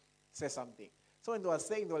and, say something. So when they were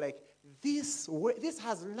saying, they were like, this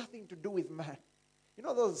has nothing to do with man.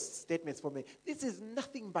 Those statements for me. This is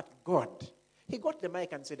nothing but God. He got the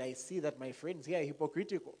mic and said, I see that my friends here are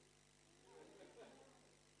hypocritical.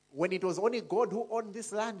 When it was only God who owned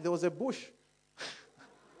this land, there was a bush.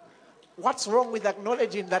 What's wrong with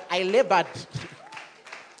acknowledging that I labored?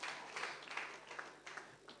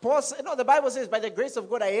 Paul, the Bible says, by the grace of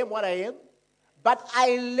God, I am what I am. But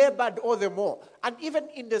I labored all the more. And even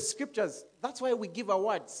in the scriptures, that's why we give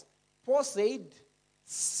awards. Paul said,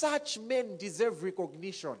 such men deserve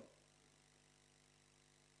recognition.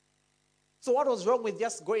 So what was wrong with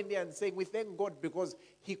just going there and saying, we thank God because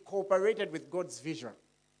he cooperated with God's vision?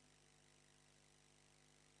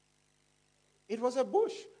 It was a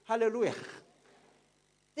bush. Hallelujah.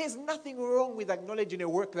 There's nothing wrong with acknowledging a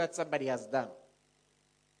work that somebody has done.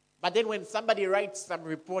 But then when somebody writes some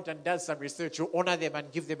report and does some research, you honor them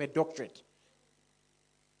and give them a doctorate.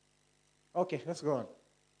 Okay, let's go on.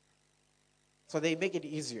 So they make it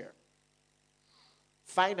easier.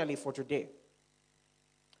 Finally, for today,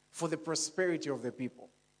 for the prosperity of the people,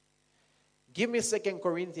 give me 2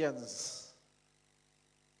 Corinthians.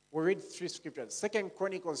 We'll read 3 scriptures. 2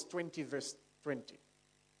 Chronicles 20, verse 20.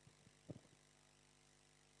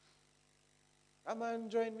 Come and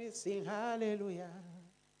join me, sing hallelujah.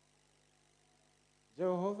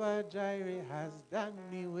 Jehovah Jireh has done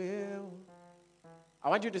me well. I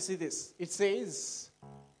want you to see this. It says,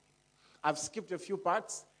 I've skipped a few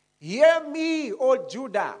parts. Hear me, O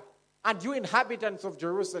Judah, and you inhabitants of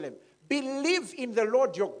Jerusalem. Believe in the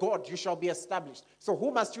Lord your God, you shall be established. So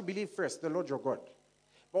who must you believe first? The Lord your God.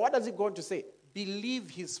 But what does it go on to say? Believe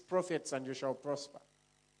his prophets and you shall prosper.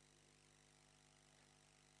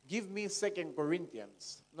 Give me 2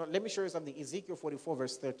 Corinthians. No, let me show you something. Ezekiel 44,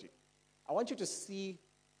 verse 30. I want you to see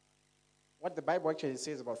what the Bible actually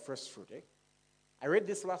says about first fruit. I read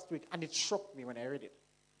this last week and it shocked me when I read it.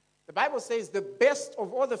 The Bible says the best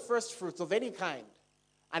of all the first fruits of any kind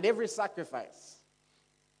and every sacrifice,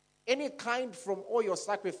 any kind from all your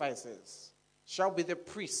sacrifices shall be the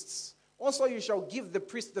priest's. Also you shall give the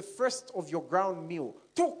priest the first of your ground meal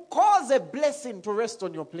to cause a blessing to rest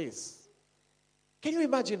on your place. Can you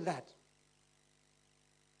imagine that?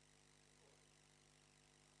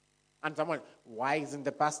 And someone, why isn't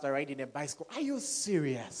the pastor riding a bicycle? Are you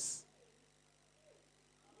serious?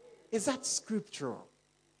 Is that scriptural?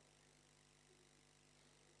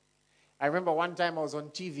 I remember one time I was on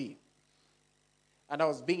TV and I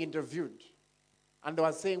was being interviewed. And they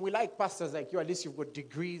were saying, we like pastors like you, at least you've got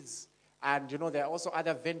degrees. And there are also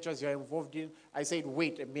other ventures you're involved in. I said,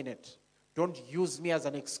 wait a minute. Don't use me as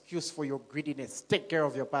an excuse for your greediness. Take care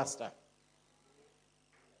of your pastor.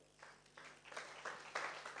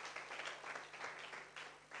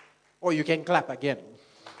 Or you can clap again.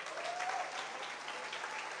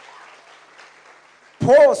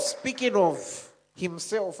 Paul, speaking of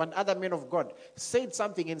himself and other men of God, said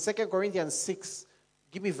something in 2 Corinthians 6.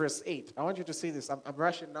 Give me verse 8. I want you to see this. I'm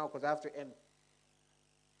rushing now because I have to end.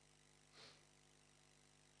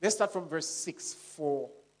 Let's start from verse 6 for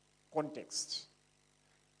context.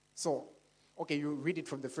 So, okay, you read it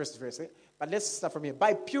from the first verse. But let's start from here.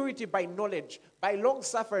 By purity, by knowledge, by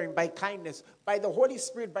long-suffering, by kindness, by the Holy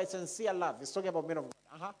Spirit, by sincere love. He's talking about men of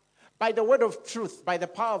God. By the word of truth, by the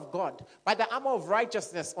power of God, by the armor of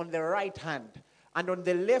righteousness on the right hand, and on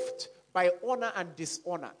the left, by honor and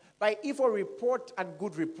dishonor, by evil report and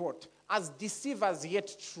good report, as deceivers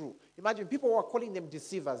yet true. Imagine people were calling them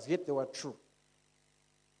deceivers, yet they were true.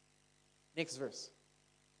 Next verse.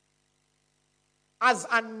 As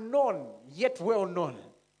unknown, yet well known.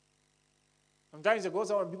 Sometimes it goes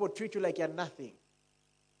on and people treat you like you're nothing,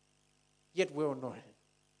 yet well known.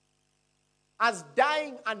 As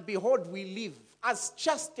dying and behold we live, as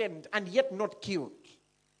chastened and yet not killed.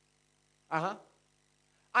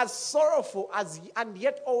 As sorrowful and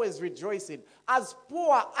yet always rejoicing. As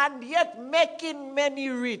poor and yet making many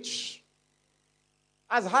rich.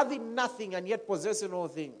 As having nothing and yet possessing all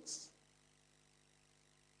things.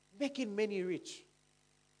 Making many rich.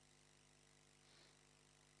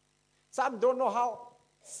 Some don't know how.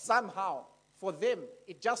 Somehow, for them,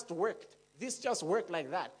 it just worked. This just worked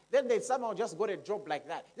like that. Then they somehow just got a job like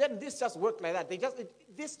that. Then this just worked like that.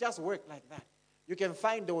 This just worked like that. You can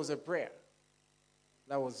find there was a prayer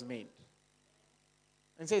that was made.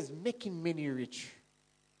 And it says, making many rich.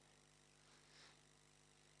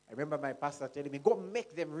 I remember my pastor telling me, go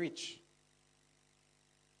make them rich.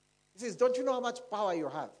 He says, don't you know how much power you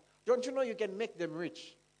have? Don't you know you can make them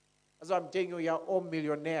rich? That's why I'm telling you, you're all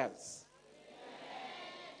millionaires.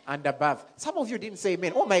 And above. Some of you didn't say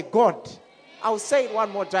amen. Oh my God. I'll say it one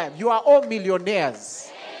more time. You are all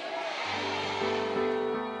millionaires.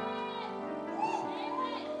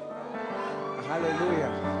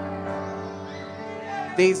 Hallelujah.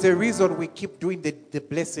 There is a reason we keep doing the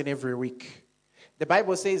blessing every week. The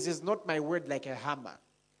Bible says, it's not my word like a hammer.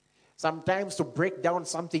 Sometimes to break down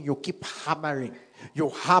something, you keep hammering. You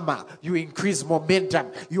hammer. You increase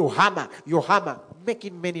momentum. You hammer. You hammer.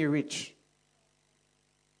 Making many rich.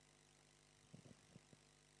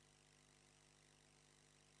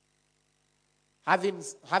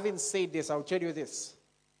 Having said this, I'll tell you this.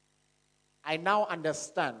 I now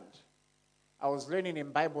understand. I was learning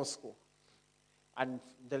in Bible school. And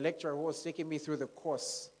the lecturer who was taking me through the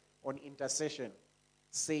course on intercession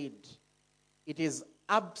said, it is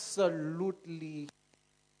absolutely,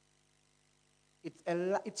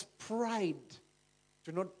 it's pride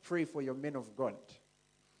to not pray for your men of God.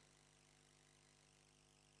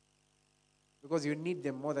 Because you need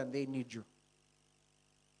them more than they need you.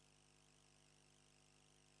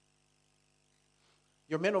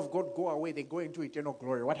 Your men of God go away, they go into eternal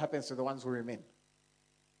glory. What happens to the ones who remain?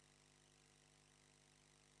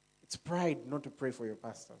 It's pride not to pray for your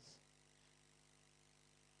pastors.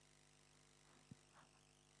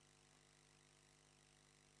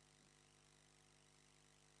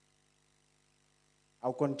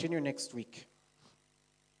 I'll continue next week.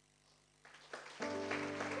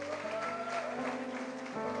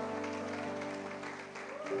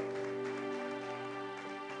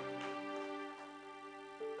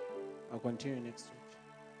 I'll continue next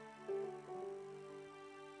week.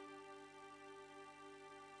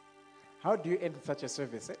 How do you end such a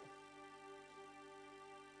service?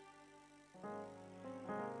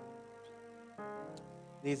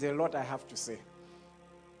 There's a lot I have to say.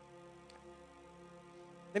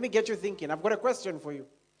 Let me get you thinking. I've got a question for you.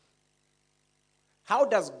 How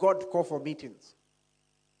does God call for meetings?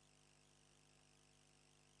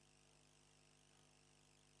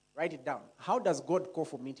 Write it down. How does God call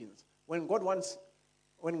for meetings? When God wants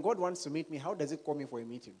to meet me, how does He call me for a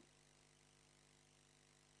meeting?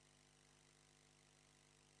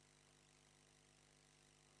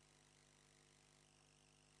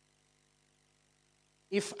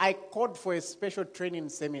 If I called for a special training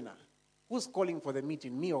seminar, who's calling for the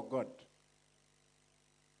meeting, me or God?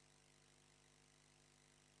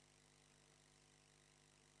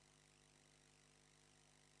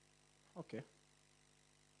 Okay.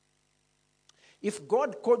 If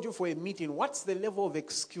God called you for a meeting, what's the level of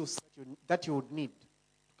excuse that you would need to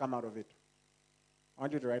come out of it? I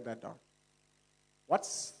want you to write that down.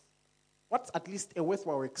 What's at least a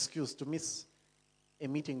worthwhile excuse to miss a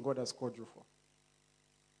meeting God has called you for?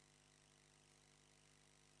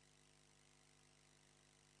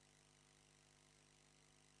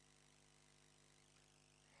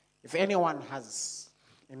 If anyone has,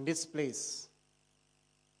 in this place,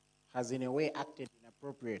 has in a way acted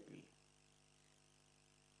inappropriately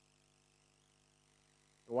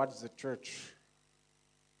towards the church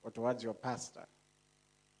or towards your pastor,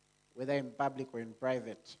 whether in public or in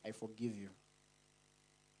private, I forgive you.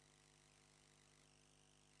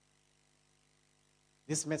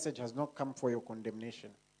 This message has not come for your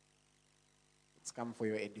condemnation. It's come for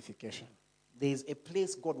your edification. There's a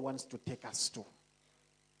place God wants to take us to.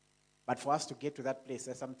 But for us to get to that place,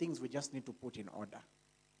 there's some things we just need to put in order.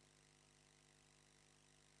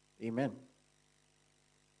 Amen.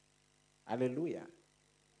 Hallelujah.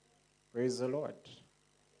 Praise the Lord.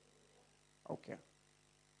 Okay.